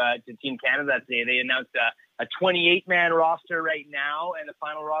shortlisted to Team Canada today. They announced a 28-man roster right now, and the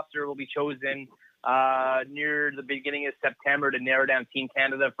final roster will be chosen near the beginning of September to narrow down Team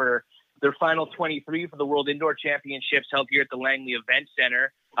Canada for their final 23 for the World Indoor Championships held here at the Langley Event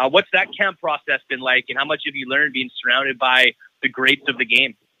Center. What's that camp process been like, and how much have you learned being surrounded by the greats of the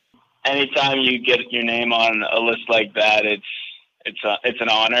game? Anytime you get your name on a list like that, it's an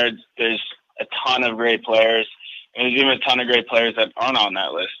honor. There's a ton of great players, and there's even a ton of great players that aren't on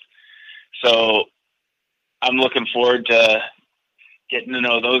that list. So I'm looking forward to getting to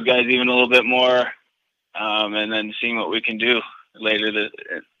know those guys even a little bit more, and then seeing what we can do later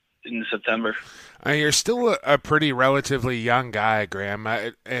in September. You're still a pretty relatively young guy, Graham,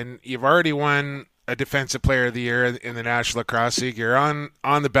 and you've already won a Defensive Player of the Year in the National Lacrosse League. You're on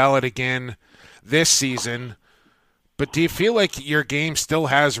the ballot again this season, but do you feel like your game still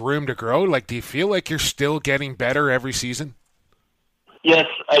has room to grow? Like, do you feel like you're still getting better every season? Yes,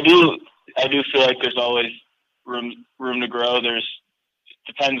 I do. I do feel like there's always room to grow.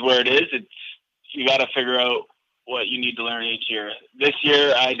 Depends where it is. You got to figure out what you need to learn each year. This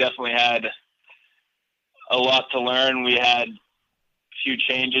year, I definitely had a lot to learn. We had a few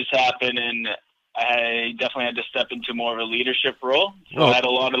changes happen, and I definitely had to step into more of a leadership role. So I had a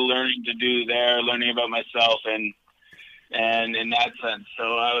lot of learning to do there, learning about myself, and in that sense. So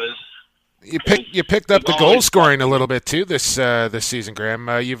I was. You picked up the goal scoring a little bit too this season,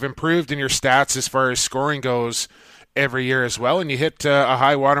 Graham. You've improved in your stats as far as scoring goes every year as well, and you hit a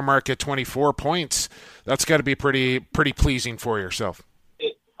high watermark at 24 points. That's got to be pretty pleasing for yourself.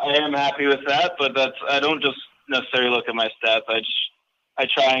 I am happy with that, but I don't just necessarily look at my stats. I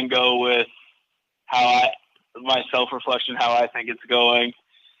try and go with my self-reflection, how I think it's going,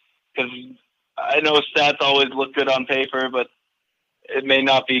 because I know stats always look good on paper, but it may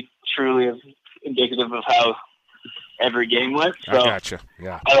not be truly as indicative of how every game went. So I gotcha.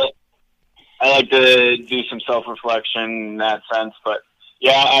 Yeah. I like to do some self-reflection in that sense, but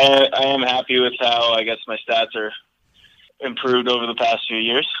yeah, I am happy with how I guess my stats are improved over the past few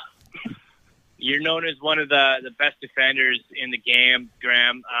years. You're known as one of the best defenders in the game,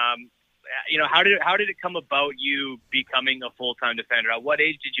 Graham. How did it come about you becoming a full-time defender? At what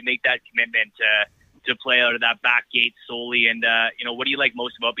age did you make that commitment to play out of that back gate solely? And what do you like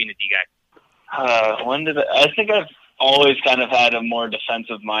most about being a D guy? I think I've always kind of had a more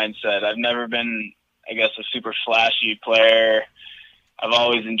defensive mindset. I've never been, I guess, a super flashy player. I've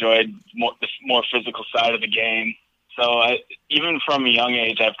always enjoyed the more physical side of the game. So even from a young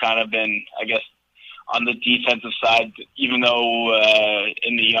age, I've kind of been, I guess, on the defensive side, even though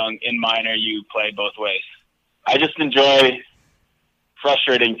in minor you play both ways. I just enjoy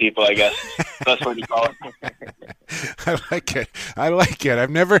frustrating people, I guess. That's what you call it. I like it.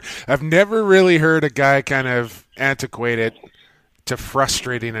 I've never really heard a guy kind of antiquate it to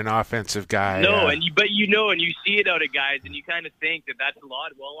frustrating an offensive guy. No, and you see it out of guys, and you kind of think that's a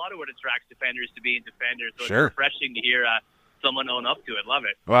lot of what attracts defenders to being defenders. So sure. It's refreshing to hear someone own up to it. Love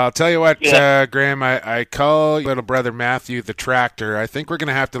it. Well, I'll tell you what, Graham, I call little brother Matthew the Tractor. I think we're going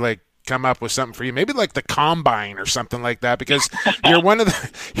to have to come up with something for you, maybe like the Combine or something like that, because you're one of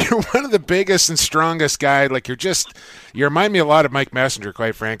the biggest and strongest guy. You remind me a lot of Mike Messenger,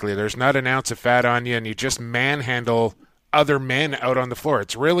 quite frankly. There's not an ounce of fat on you, and you just manhandle other men out on the floor.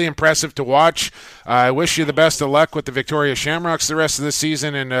 It's really impressive to watch. I wish you the best of luck with the Victoria Shamrocks the rest of the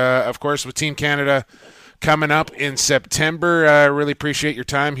season, and of course with Team Canada coming up in September. I really appreciate your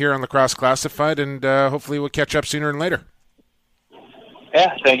time here on Lacrosse Classified, and hopefully we'll catch up sooner than later.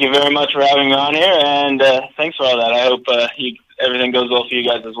 Yeah, thank you very much for having me on here, and thanks for all that. I hope everything goes well for you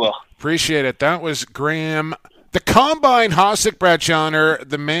guys as well. Appreciate it. That was Graham, the Combine Hossack. Brad Challoner.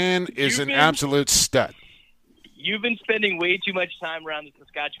 The man is an absolute stud. You've been spending way too much time around the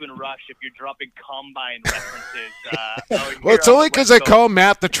Saskatchewan Rush if you're dropping Combine references. Well, it's only because I call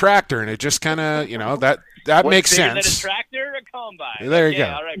Matt the Tractor, and it just kind of, that makes sense. What's bigger than a tractor or a combine? There you go.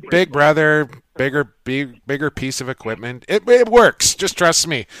 All right, big brother, bigger piece of equipment. It works. Just trust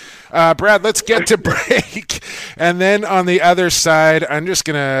me. Brad, let's get to break. And then on the other side, I'm going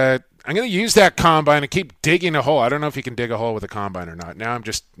to use that combine and keep digging a hole. I don't know if you can dig a hole with a combine or not. Now I'm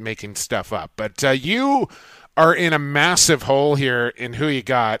just making stuff up. But you are in a massive hole here in who you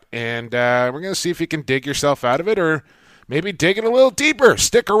got, and we're going to see if you can dig yourself out of it, or maybe dig it a little deeper.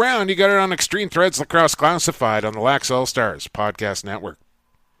 Stick around. You got it on Extreme Threads Lacrosse Classified on the Lax All-Stars Podcast Network.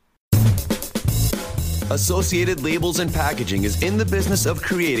 Associated Labels and Packaging is in the business of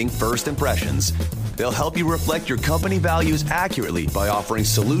creating first impressions. They'll help you reflect your company values accurately by offering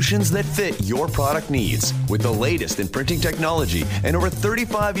solutions that fit your product needs. With the latest in printing technology and over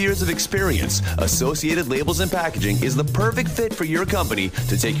 35 years of experience, Associated Labels and Packaging is the perfect fit for your company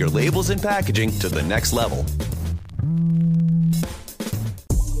to take your labels and packaging to the next level.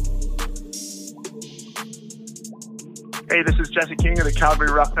 Hey, this is Jesse King of the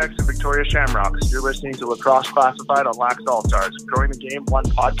Calgary Roughnecks and Victoria Shamrocks. You're listening to Lacrosse Classified on Lax All-Stars, growing the game one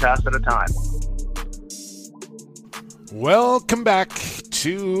podcast at a time. Welcome back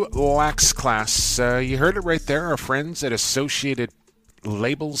to Lax Class. You heard it right there. Our friends at Associated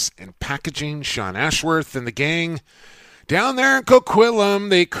Labels and Packaging, Sean Ashworth and the gang down there in Coquitlam.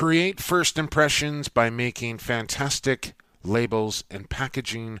 They create first impressions by making fantastic labels and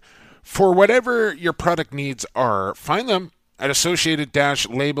packaging for whatever your product needs are. Find them at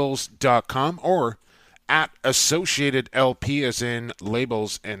associated-labels.com or at Associated LP, as in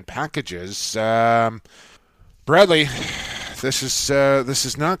labels and packages. Bradley, this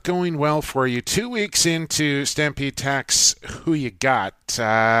is not going well for you. 2 weeks into Stampede Tax, who you got?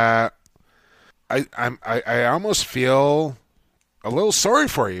 I almost feel a little sorry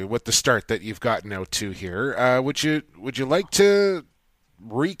for you with the start that you've gotten out to here. Would you like to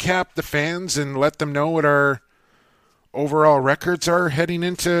recap the fans and let them know what our overall records are heading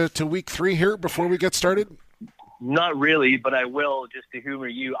into week 3 here before we get started? Not really, but I will, just to humor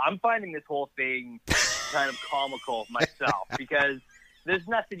you. I'm finding this whole thing kind of comical myself because there's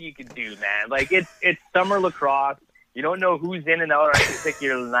nothing you can do, man. Like, it's summer lacrosse. You don't know who's in and out on a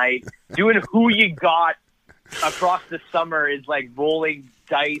particular night. Doing who you got across the summer is like rolling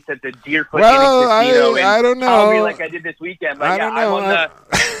dice at the Deerfoot Well, Casino. I don't know. Calgary like I did this weekend. But I don't know.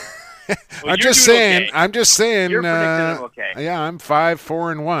 Well, I'm just saying. okay. I'm just saying. You're predicting I'm okay. Yeah, I'm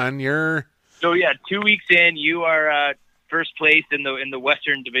 5-4-1. You're. So yeah, 2 weeks in, you are first place in the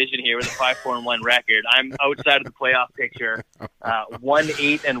Western Division here with a 5-4-1 record. I'm outside of the playoff picture,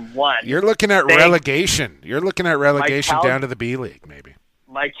 1-8-1. You're looking at relegation. You're looking at relegation down to the B League, maybe.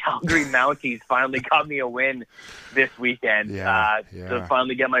 My Calgary Mounties finally got me a win this weekend to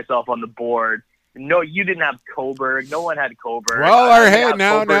finally get myself on the board. No, you didn't have Coburg. No one had Coburg.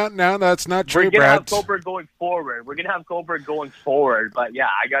 Well, now that's not true, Brad. We're gonna have Coburg going forward. But yeah,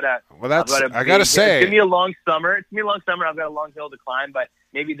 I gotta say, it's gonna be a long summer. I've got a long hill to climb, but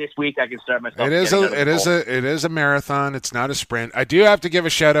maybe this week I can start myself. It is a marathon. It's not a sprint. I do have to give a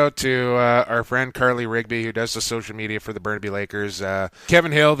shout out to our friend Carly Rigby, who does the social media for the Burnaby Lakers.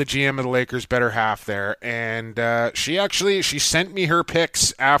 Kevin Hill, the GM of the Lakers, better half there, and she sent me her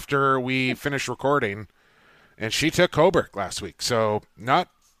picks after we finished recording, and she took Coburg last week. So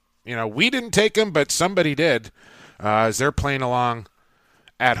we didn't take them, but somebody did, as they're playing along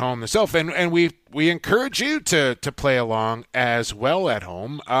at home themselves, and we encourage you to play along as well at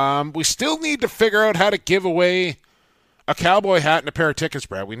home. We still need to figure out how to give away a Cowboy hat and a pair of tickets,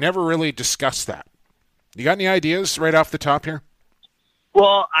 Brad. We never really discussed that. You got any ideas right off the top here?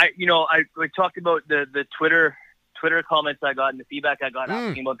 Well, we talked about the Twitter comments I got and the feedback I got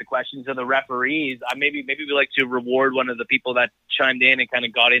asking about the questions of the referees. Maybe we like to reward one of the people that chimed in and kind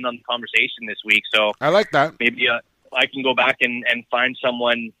of got in on the conversation this week. So I like that. Maybe I can go back and find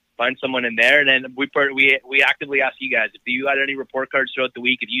someone in there, and then we actively ask you guys if you had any report cards throughout the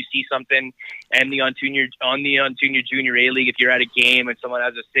week. If you see something on the Junior A League, if you're at a game and someone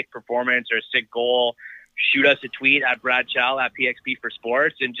has a sick performance or a sick goal, shoot us a tweet at Brad Chal at PXP for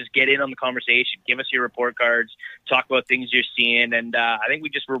Sports and just get in on the conversation. Give us your report cards, talk about things you're seeing, and I think we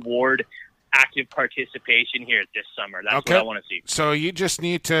just reward active participation here this summer. That's what I want to see. So you just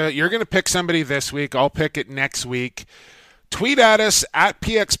need to, you're going to pick somebody this week. I'll pick it next week. Tweet at us at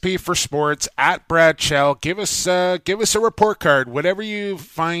PXP for Sports, at Brad Chell. Give us a report card, whatever you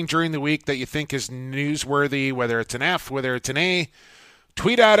find during the week that you think is newsworthy, whether it's an F, whether it's an A.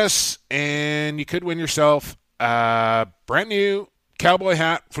 Tweet at us, and you could win yourself a brand new Cowboy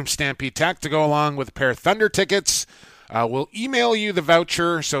hat from Stampede Tack to go along with a pair of Thunder tickets. We'll email you the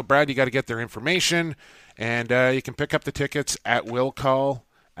voucher. So, Brad, you got to get their information, and you can pick up the tickets at will call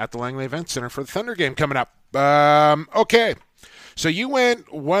at the Langley Event Center for the Thunder game coming up. Okay, so you went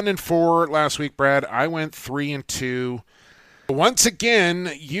 1-4 last week, Brad. I went 3-2. Once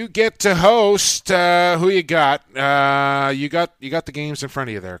again, you get to host. Who you got? You got the games in front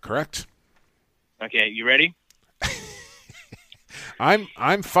of you there, correct? Okay, you ready? I'm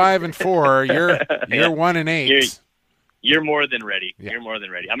 5-4. You're 1-8. You're more than ready. Yeah. You're more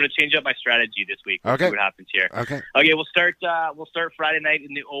than ready. I'm going to change up my strategy this week. We'll Okay. see what happens here. Okay. We'll start Friday night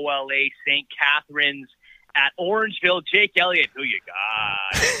in the OLA St. Catharines at Orangeville. Jake Elliott, who you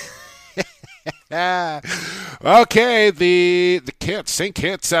got? Okay, the Kits, St.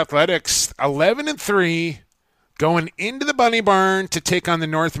 Kitts Athletics, 11-3, going into the Bunny Barn to take on the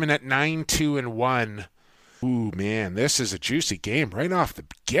Northmen at 9-2-1. Ooh, man, this is a juicy game right off the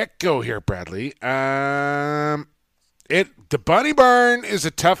get-go here, Bradley. The Bunny Barn is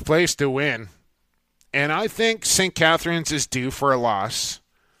a tough place to win, and I think St. Catharines is due for a loss.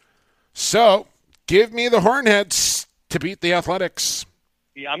 So, give me the Hornheads to beat the Athletics.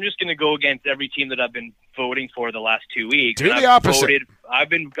 Yeah, I'm just going to go against every team that I've been voting for the last 2 weeks. Do the opposite. I've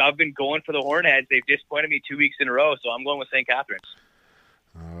been going for the Hornheads. They've disappointed me 2 weeks in a row, so I'm going with St. Catharines.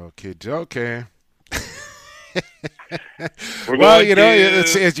 Okay. Well, you're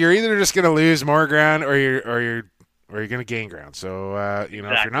either just going to lose more ground or you're going to gain ground. So if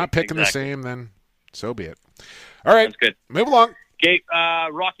you're not picking the same, then so be it. All right, that's good. Move along. Okay,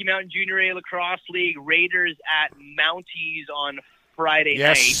 Rocky Mountain Junior A Lacrosse League, Raiders at Mounties on Friday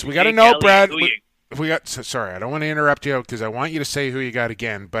night. Yes, we got to know, Brad. Sorry, I don't want to interrupt you because I want you to say who you got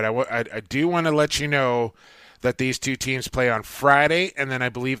again, but I do want to let you know that these two teams play on Friday, and then I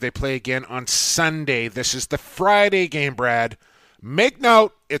believe they play again on Sunday. This is the Friday game, Brad. Make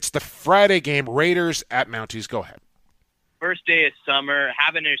note, it's the Friday game. Raiders at Mounties. Go ahead. First day of summer,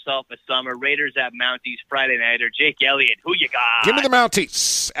 having yourself a summer. Raiders at Mounties Friday nighter. Jake Elliott, who you got? Give me the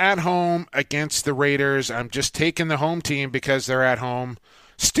Mounties at home against the Raiders. I'm just taking the home team because they're at home.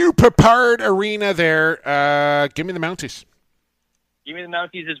 Stu Peppard Arena there. Give me the Mounties. Give me the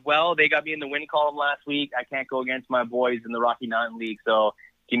Mounties as well. They got me in the win column last week. I can't go against my boys in the Rocky Mountain League, so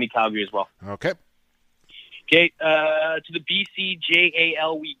give me Calgary as well. Okay. Okay, to the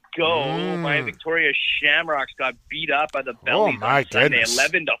BCJAL we go. My Victoria Shamrocks got beat up by the Bellies on Sunday,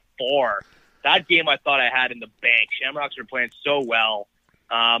 11-4. That game I thought I had in the bank. Shamrocks are playing so well.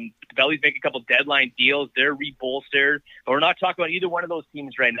 The Bellies make a couple deadline deals. They're rebolstered. But we're not talking about either one of those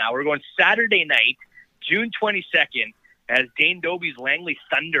teams right now. We're going Saturday night, June 22nd, as Dane Dobie's Langley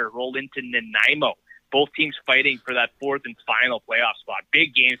Thunder roll into Nanaimo. Both teams fighting for that fourth and final playoff spot.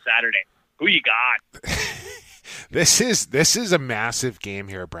 Big game Saturday. Who you got? This is a massive game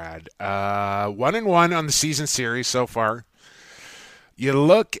here, Brad. 1-1 on the season series so far. You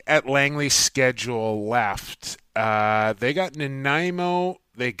look at Langley's schedule left. They got Nanaimo,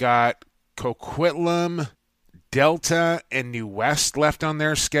 they got Coquitlam, Delta, and New West left on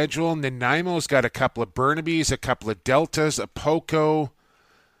their schedule. Nanaimo's got a couple of Burnabys, a couple of Deltas, a Poco,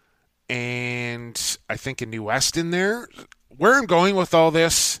 and I think a New West in there. Where I'm going with all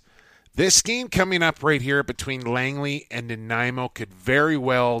this game coming up right here between Langley and Nanaimo could very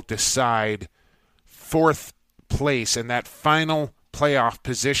well decide fourth place in that final playoff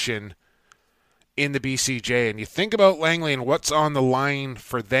position in the BCJ. And you think about Langley and what's on the line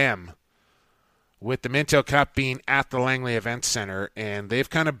for them with the Minto Cup being at the Langley Event Center, and they've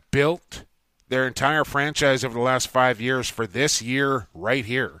kind of built their entire franchise over the last 5 years for this year right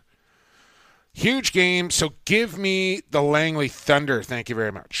here. Huge game, so give me the Langley Thunder. Thank you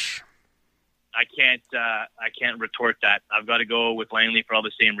very much. I can't retort that. I've got to go with Langley for all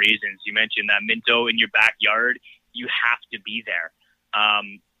the same reasons. You mentioned that Minto in your backyard. You have to be there.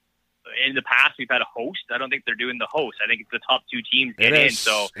 In the past, we've had a host. I don't think they're doing the host. I think it's the top two teams get in.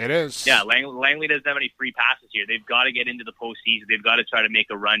 So it is. Yeah, Langley doesn't have any free passes here. They've got to get into the postseason. They've got to try to make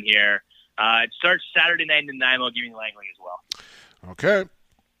a run here. It starts Saturday night in Nanaimo, giving Langley as well. Okay.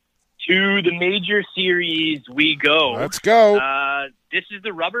 To the major series we go. Let's go. This is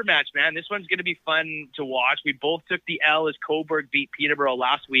the rubber match, man. This one's going to be fun to watch. We both took the L as Cobourg beat Peterborough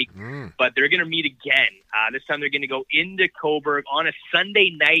last week, but they're going to meet again. This time they're going to go into Cobourg on a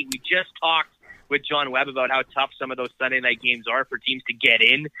Sunday night. We just talked with John Webb about how tough some of those Sunday night games are for teams to get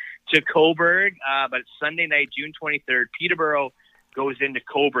in to Cobourg. But it's Sunday night, June 23rd. Peterborough goes into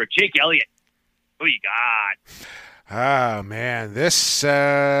Cobourg. Jake Elliott, who you got? Oh, man, this,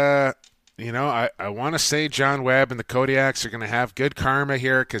 I want to say John Webb and the Kodiaks are going to have good karma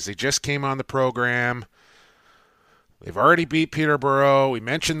here because they just came on the program. They've already beat Peterborough. We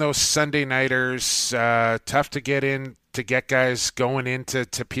mentioned those Sunday nighters. Tough to get in, to get guys going into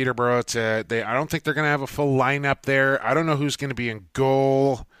Peterborough. I don't think they're going to have a full lineup there. I don't know who's going to be in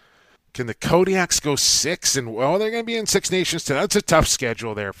goal. Can the Kodiaks go 6? And they're going to be in Six Nations tonight. That's a tough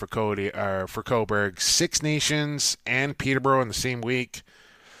schedule there for Cobourg. Six Nations and Peterborough in the same week.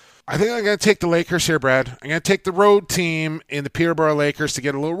 I think I'm going to take the Lakers here, Brad. I'm going to take the road team in the Peterborough Lakers to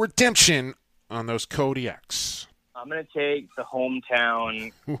get a little redemption on those Kodiaks. I'm going to take the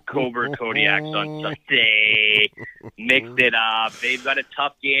hometown Cobourg Kodiaks on Sunday. Mix it up. They've got a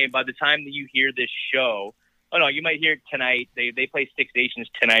tough game. By the time that you hear this show, you might hear it tonight. They play Six Nations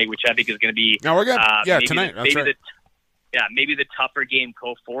tonight, which I think is going to be no, we're good. Tonight. That's right. Maybe the tougher game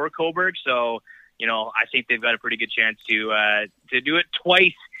for Cobourg. So, I think they've got a pretty good chance to do it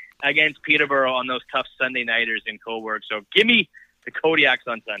twice against Peterborough on those tough Sunday nighters in Cobourg. So give me the Kodiaks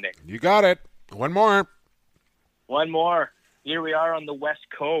on Sunday. You got it. One more. Here we are on the West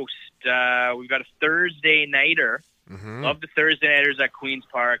Coast. We've got a Thursday nighter. Love the Thursday nighters at Queen's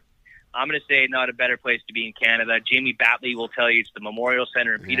Park. I'm going to say not a better place to be in Canada. Jamie Batley will tell you it's the Memorial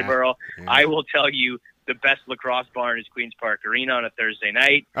Centre in Peterborough. Yeah. I will tell you the best lacrosse barn is Queen's Park Arena on a Thursday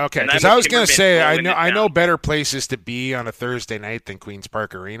night. Okay, because I was going to say I know better places to be on a Thursday night than Queen's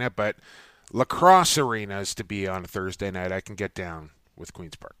Park Arena, but lacrosse arenas to be on a Thursday night, I can get down with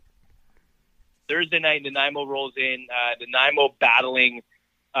Queen's Park. Thursday night, Nanaimo rolls in. Nanaimo battling.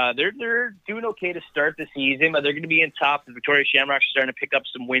 They're doing okay to start the season, but they're going to be in top. The Victoria Shamrocks are starting to pick up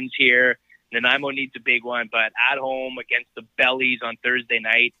some wins here. Nanaimo needs a big one, but at home against the Bellies on Thursday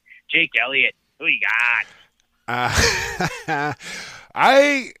night. Jake Elliott, who you got?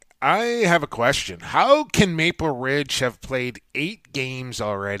 I have a question. How can Maple Ridge have played 8 games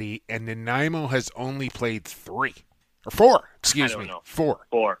already and Nanaimo has only played 3? Or 4, excuse me. 4.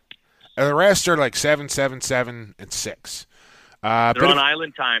 And the rest are like 7, 7, 7, and 6. They're on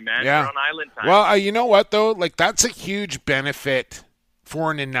island time, man. Yeah. They're on island time. Well, you know what, though? Like, that's a huge benefit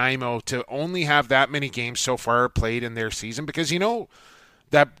for Nanaimo to only have that many games so far played in their season because,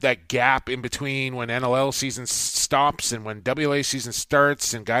 that gap in between when NLL season stops and when WA season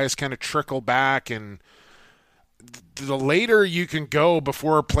starts and guys kind of trickle back, and the later you can go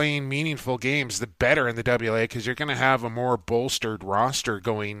before playing meaningful games, the better in the WA because you're going to have a more bolstered roster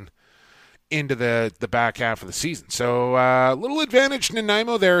going into the back half of the season. So a little advantage to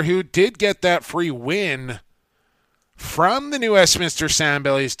Nanaimo there, who did get that free win from the New Westminster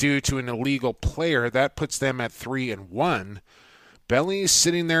Sandbellies due to an illegal player. That puts them at 3-1. Bellies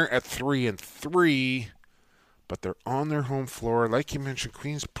sitting there at 3-3, but they're on their home floor. Like you mentioned,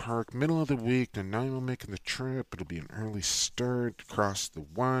 Queen's Park, middle of the week. Nanaimo making the trip. It'll be an early start. Cross the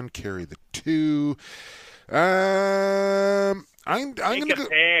 1, carry the 2. I'm gonna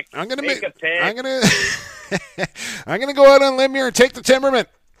go out on a limb here and take the Timbermen.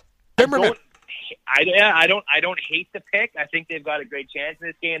 I don't hate the pick. I think they've got a great chance in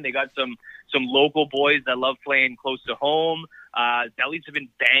this game. They got some local boys that love playing close to home. Bellies have been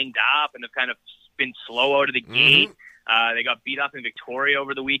banged up and have kind of been slow out of the gate. They got beat up in Victoria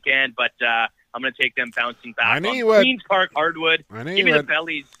over the weekend, but I'm going to take them bouncing back on Queen's Park hardwood. Give me the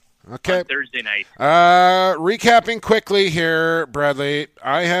Bellies. Okay. On Thursday night. Recapping quickly here, Bradley.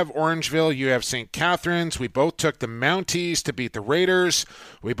 I have Orangeville. You have St. Catharines. We both took the Mounties to beat the Raiders.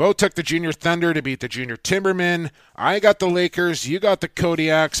 We both took the Junior Thunder to beat the Junior Timbermen. I got the Lakers. You got the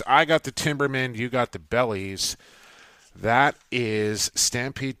Kodiaks. I got the Timbermen. You got the Bellies. That is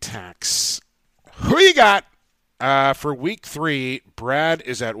Stampede Tax. Who you got? For week 3, Brad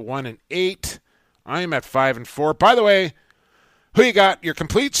is at 1-8. I am at 5-4. By the way, who you got? Your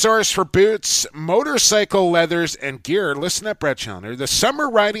complete source for boots, motorcycle leathers, and gear. Listen up, Brad Challoner. The summer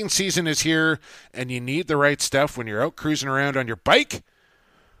riding season is here, and you need the right stuff when you're out cruising around on your bike.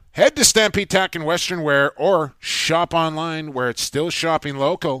 Head to Stampede Tack and Western Wear, or shop online where it's still shopping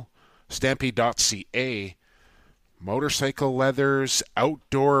local, stampede.ca. Motorcycle leathers,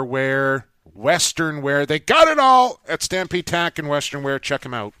 outdoor wear, Western wear. They got it all at Stampede Tack and Western Wear. Check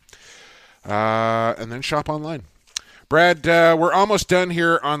them out. And then shop online. Brad, we're almost done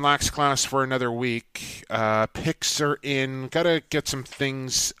here on Lax Class for another week. Picks are in. Got to get some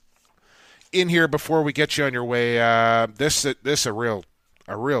things in here before we get you on your way. This a real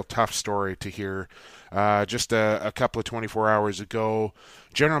tough story to hear. Just a couple of 24 hours ago,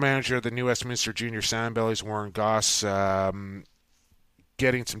 General Manager of the New Westminster Junior Sandbellies, Warren Goss,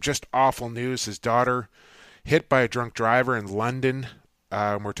 getting some just awful news. His daughter hit by a drunk driver in London.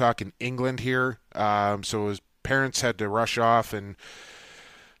 We're talking England here. So his parents had to rush off, and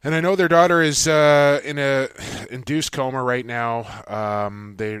I know their daughter is in a induced coma right now.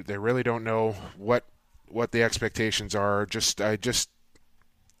 They really don't know what the expectations are.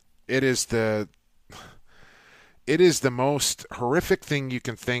 It is the most horrific thing you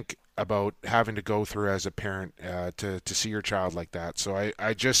can think about having to go through as a parent, to see your child like that. So I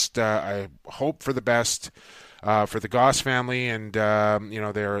hope for the best for the Goss family, and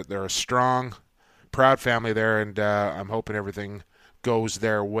they're a strong, proud family there, and I'm hoping everything goes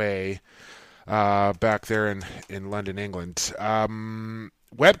their way back there in London, England.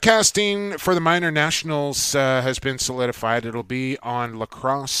 Webcasting for the minor nationals has been solidified. It'll be on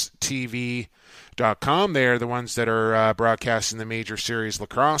lacrossetv.com. They are the ones that are broadcasting the major series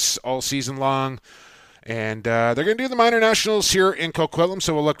lacrosse all season long. And they're going to do the minor nationals here in Coquitlam,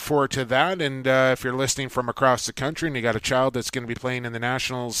 so we'll look forward to that. And if you're listening from across the country and you got a child that's going to be playing in the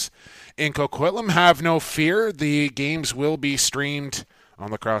nationals in Coquitlam, have no fear. The games will be streamed on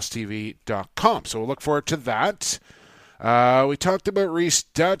lacrossetv.com. So we'll look forward to that. We talked about Reese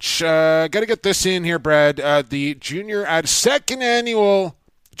Dutch. Got to get this in here, Brad. The second annual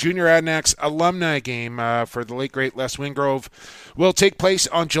Junior Adanacs alumni game for the late, great Les Wingrove will take place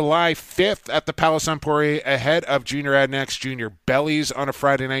on July 5th at the Palace Emporia ahead of Junior Adanacs Junior Bellies on a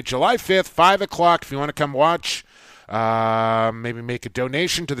Friday night. July 5th, 5 o'clock. If you want to come watch, maybe make a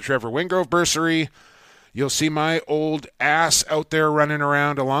donation to the Trevor Wingrove Bursary. You'll see my old ass out there running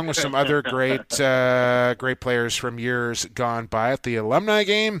around along with some other great players from years gone by at the alumni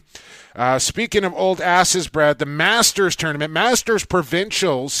game. Speaking of old asses, Brad, the Masters tournament, Masters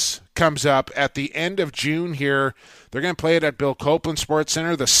Provincials, comes up at the end of June here. They're going to play it at Bill Copeland Sports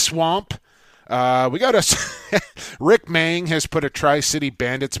Center, the Swamp. We got Rick Mang has put a Tri-City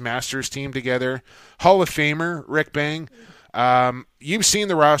Bandits Masters team together. Hall of Famer Rick Mang. You've seen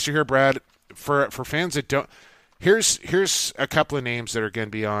the roster here, Brad. For fans that don't, here's a couple of names that are going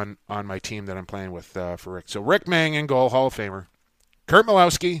to be on my team that I'm playing with for Rick. So Rick Mang in goal, Hall of Famer. Kurt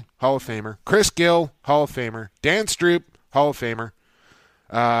Milowski, Hall of Famer. Chris Gill, Hall of Famer. Dan Stroop, Hall of Famer.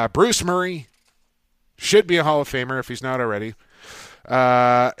 Bruce Murray should be a Hall of Famer if he's not already.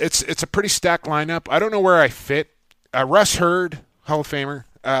 It's a pretty stacked lineup. I don't know where I fit. Russ Hurd, Hall of Famer.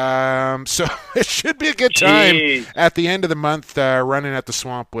 So it should be a good time at the end of the month running at the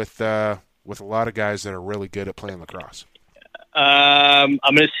Swamp with a lot of guys that are really good at playing lacrosse. I'm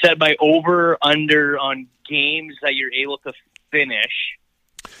going to set my over-under on games that you're able to finish.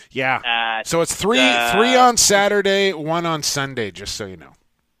 Yeah. So it's three on Saturday, 1 on Sunday, just so you know.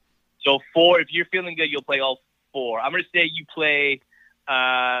 So 4, if you're feeling good, you'll play all 4. I'm going to say you play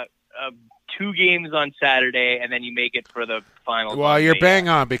 2 games on Saturday, and then you make it for the final. Well, you're bang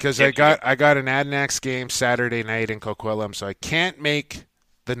on, because I got an Adanax game Saturday night in Coquitlam, so I can't make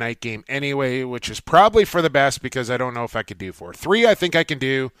the night game anyway, which is probably for the best, because I don't know if I could do 4. 3, I think I can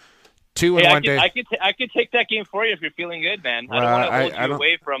do. 2 in one day. I could take that game for you if you're feeling good, man. I don't want to hold you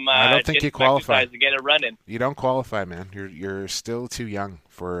away from. I don't think you qualify to get it running. You don't qualify, man. You're still too young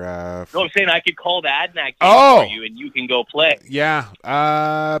for. No, I'm saying I could call the Adanac game for you, and you can go play. Yeah,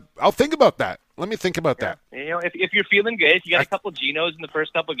 I'll think about that. Let me think about that. You know, if you're feeling good, if you got a couple of Genos in the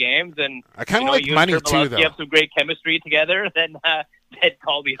first couple of games, and I kind of like money too, though. You have some great chemistry together, then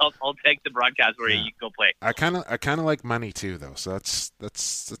call me. I'll take the broadcast where you can go play. I kind of like money too, though. So that's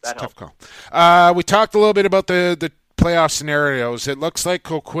a tough call. We talked a little bit about the playoff scenarios. It looks like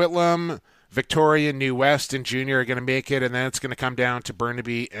Coquitlam, Victoria, New West, and Junior are going to make it, and then it's going to come down to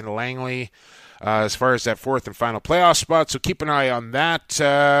Burnaby and Langley as far as that 4th and final playoff spot. So keep an eye on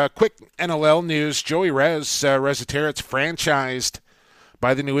that. Quick NLL news: Joey Resetarits franchised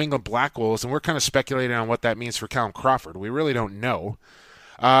by the New England Black Wolves, and we're kind of speculating on what that means for Callum Crawford. We really don't know.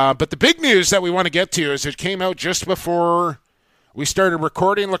 But the big news that we want to get to is it came out just before we started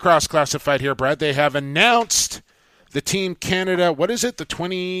recording Lacrosse Classified here, Brad. They have announced the Team Canada, what is it, the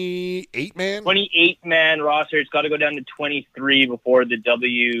 28-man? 28-man roster. It's got to go down to 23 before the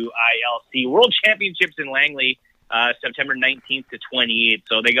WILC World Championships in Langley, September 19th to 28th.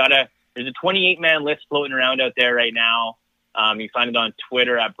 So there's a 28-man list floating around out there right now. You find it on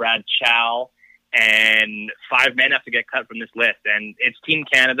Twitter at Brad Chow, and 5 men have to get cut from this list. And it's Team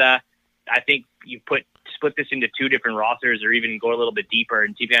Canada. I think you split this into 2 different rosters, or even go a little bit deeper,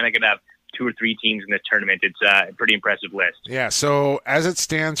 and Team Canada could have 2 or 3 teams in the tournament. It's a pretty impressive list. Yeah, so as it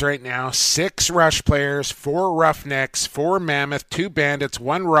stands right now, 6 Rush players, 4 Roughnecks, 4 Mammoth, 2 Bandits,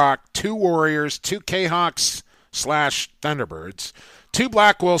 1 Rock, 2 Warriors, 2 K-Hawks / Thunderbirds, 2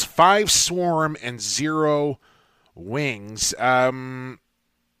 Black Wolves, 5 Swarm, and 0 Wings. And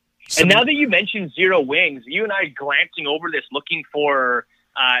now that you mentioned 0 Wings, you and I glancing over this looking for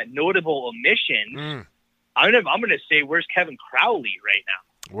notable omissions. I'm gonna say, where's Kevin Crowley right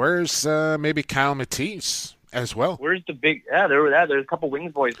now? Where's maybe Kyle Matisse as well? Where's the big? Yeah, there's a couple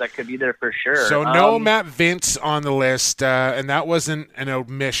Wings boys that could be there for sure. So no Matt Vince on the list, and that wasn't an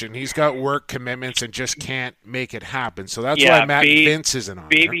omission. He's got work commitments and just can't make it happen. So that's why Matt Vince isn't on.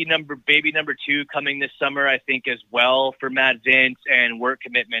 Baby number 2 coming this summer, I think, as well for Matt Vince, and work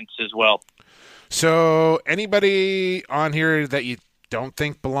commitments as well. So anybody on here that you don't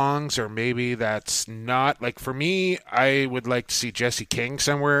think belongs, or maybe that's not, like, for me, I would like to see Jesse King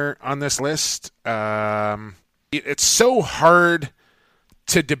somewhere on this list. It's so hard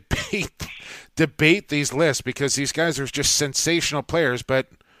to debate these lists, because these guys are just sensational players, but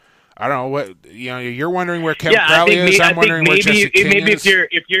I don't know what, you're wondering where Kevin Crowley is. I'm wondering where Jesse King is.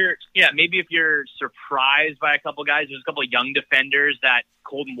 Maybe if you're surprised by a couple guys, there's a couple of young defenders, that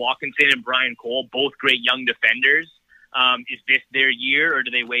Colton Walkinson and Brian Cole, both great young defenders. Is this their year, or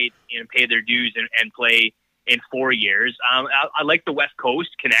do they wait and pay their dues and play in 4 years? I like the West Coast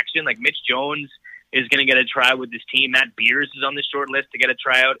connection. Like, Mitch Jones is going to get a tryout with this team. Matt Beers is on the short list to get a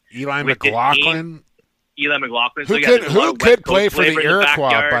tryout. Eli McLaughlin. Who could play for the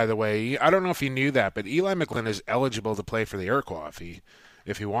Iroquois, by the way? I don't know if you knew that, but Eli McLaughlin is eligible to play for the Iroquois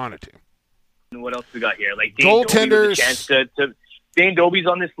if he wanted to. And what else we got here? Like, goaltenders. Dane Dobie's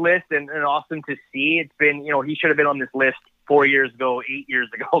on this list, and awesome to see. It's been, he should have been on this list 4 years ago, 8 years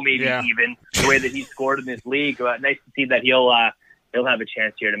ago, maybe even, the way that he scored in this league. Nice to see that he'll have a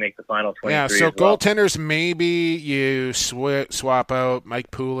chance here to make the final 23. Yeah, so goaltenders, maybe you swap out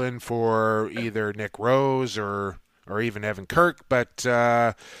Mike Poulin for either Nick Rose or even Evan Kirk, but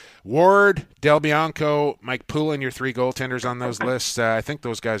Ward, Del Bianco, Mike Poulin, your 3 goaltenders on those lists. I think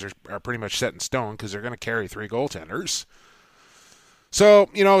those guys are pretty much set in stone, because they're going to carry 3 goaltenders. So,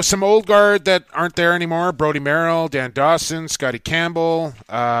 some old guard that aren't there anymore: Brody Merrill, Dan Dawson, Scotty Campbell,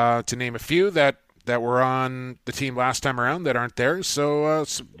 to name a few that were on the team last time around that aren't there. So,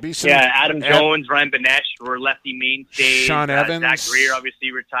 be some. Yeah, Adam Jones, Ryan Benesh were lefty mainstays. Sean Evans. Zach Greer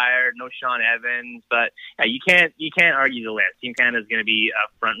obviously retired. No Sean Evans, but yeah, you can't argue the list. Team Canada is going to be a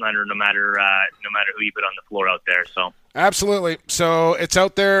front runner no matter who you put on the floor out there. So. Absolutely. So it's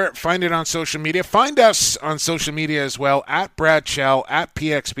out there. Find it on social media. Find us on social media as well, at Brad Chell, at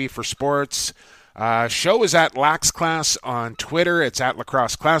PXB for Sports. Show is at Lax Class on Twitter. It's at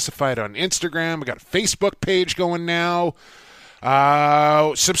Lacrosse Classified on Instagram. We got a Facebook page going now.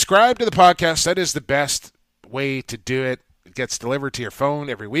 Subscribe to the podcast. That is the best way to do it. gets delivered to your phone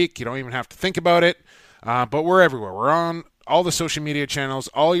every week. You don't even have to think about it. But we're everywhere. We're on all the social media channels,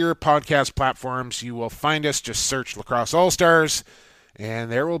 all your podcast platforms. You will find us. Just search Lacrosse All-Stars,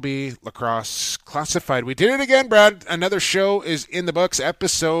 and there will be Lacrosse Classified. We did it again, Brad. Another show is in the books.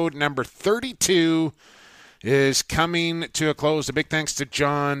 Episode number 32 is coming to a close. A big thanks to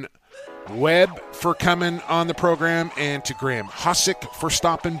John Webb for coming on the program, and to Graham Hussick for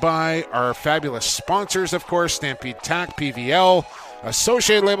stopping by. Our fabulous sponsors, of course, Stampede Tack, PVL,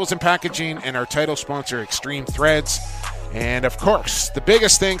 Associated Labels and Packaging, and our title sponsor, Extreme Threads. And, of course, the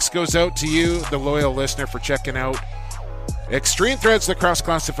biggest thanks goes out to you, the loyal listener, for checking out Extreme Threads Lacrosse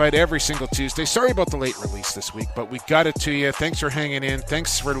Classified every single Tuesday. Sorry about the late release this week, but we got it to you. Thanks for hanging in.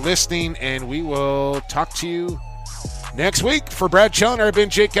 Thanks for listening, and we will talk to you next week. For Brad Challoner, I've been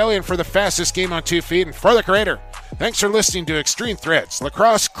Jake Elliott. For the fastest game on 2 feet, and for the creator, thanks for listening to Extreme Threads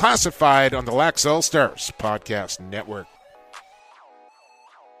Lacrosse Classified on the Lax All-Stars Podcast Network.